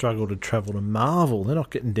fans struggle to travel to Marvel. They're not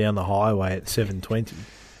getting down the highway at 7:20.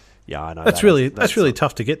 Yeah, I know. That's really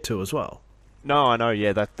tough to get to as well. No, I know.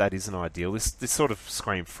 Yeah, that isn't ideal. This sort of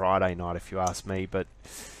screamed Friday night, if you ask me. But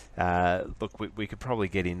look, we could probably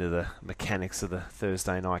get into the mechanics of the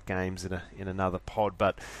Thursday night games in another pod.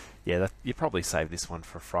 But yeah, you probably save this one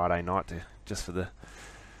for a Friday night just for the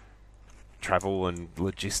travel and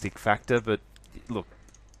logistic factor. But look.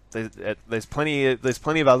 There's plenty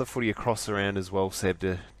of other footy across around as well, Seb,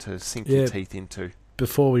 to sink your teeth into.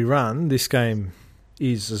 Before we run, this game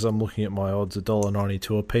is, as I'm looking at my odds,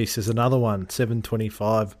 $1.92 a piece. There's another one,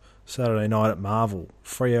 $7.25 Saturday night at Marvel,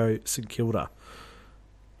 Freo St Kilda.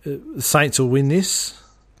 The Saints will win this.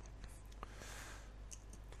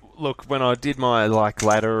 Look, when I did my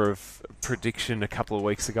ladder of prediction a couple of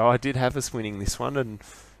weeks ago, I did have us winning this one, and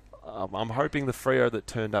I'm hoping the Freo that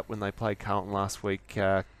turned up when they played Carlton last week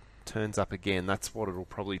turns up again. That's what it'll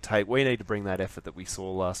probably take. We need to bring that effort that we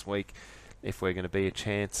saw last week if we're going to be a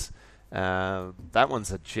chance. That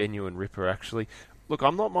one's a genuine ripper, actually. Look,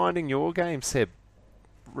 I'm not minding your game, Seb.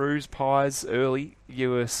 Roos Pies early.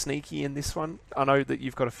 You were sneaky in this one. I know that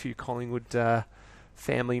you've got a few Collingwood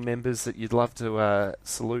family members that you'd love to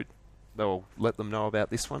salute or let them know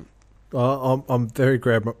about this one. I'm very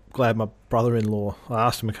glad my brother-in-law, I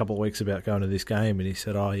asked him a couple of weeks about going to this game, and he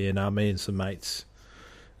said, me and some mates,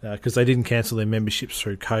 because they didn't cancel their memberships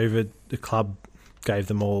through COVID. The club gave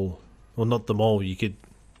them all, well, not them all, you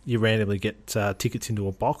randomly get tickets into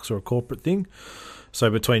a box or a corporate thing. So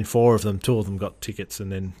between four of them, two of them got tickets,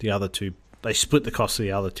 and then the other two, they split the cost of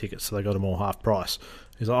the other tickets, so they got them all half price.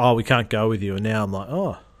 He's like, we can't go with you. And now I'm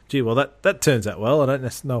like, gee, well, that turns out well. I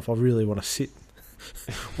don't know if I really want to sit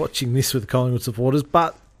watching this with Collingwood supporters,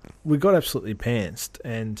 but we got absolutely pantsed,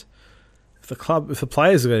 and if the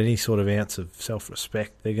players have got any sort of ounce of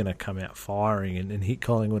self-respect, they're going to come out firing and hit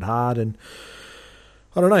Collingwood hard. And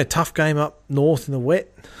I don't know, tough game up north in the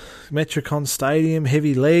wet, Metricon Stadium,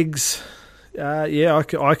 heavy legs.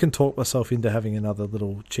 I can talk myself into having another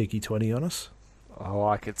little cheeky 20 on us. I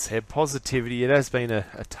like it, Seb. Positivity. It has been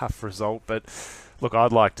a tough result, but look,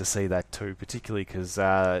 I'd like to see that too, particularly because,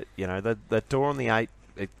 that door on the 8,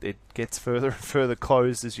 it gets further and further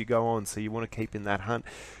closed as you go on, so you want to keep in that hunt.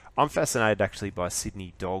 I'm fascinated, actually, by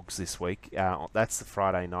Sydney Dogs this week. That's the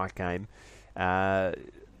Friday night game.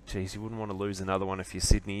 You wouldn't want to lose another one if you're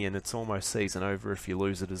Sydney, and it's almost season over if you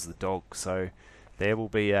lose it as the Dogs. So there will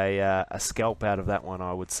be a scalp out of that one,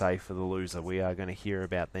 I would say, for the loser. We are going to hear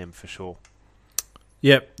about them for sure.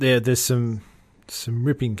 Yep, there's some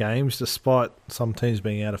ripping games, despite some teams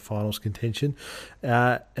being out of finals contention.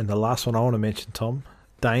 And the last one I want to mention, Tom,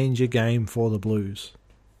 danger game for the Blues.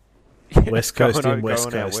 West Coast in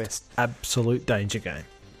West Coast. West. Absolute danger game.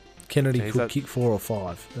 Kennedy could kick 4 or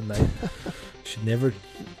 5, and they should never...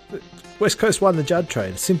 West Coast won the Judd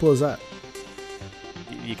trade. Simple as that.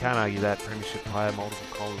 You can't argue that. Premiership player, multiple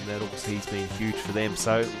Collingwood medals. He's been huge for them.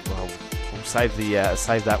 So, we'll save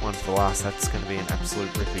that one for last. That's going to be an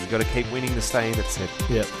absolute ripper. You've got to keep winning to stay in it, Seb.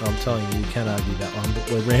 Yep, I'm telling you can't argue that one.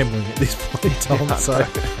 But we're rambling at this point, Tom. So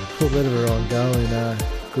we'll let everyone go, and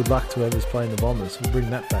good luck to whoever's playing the Bombers. We'll bring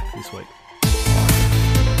that back this week.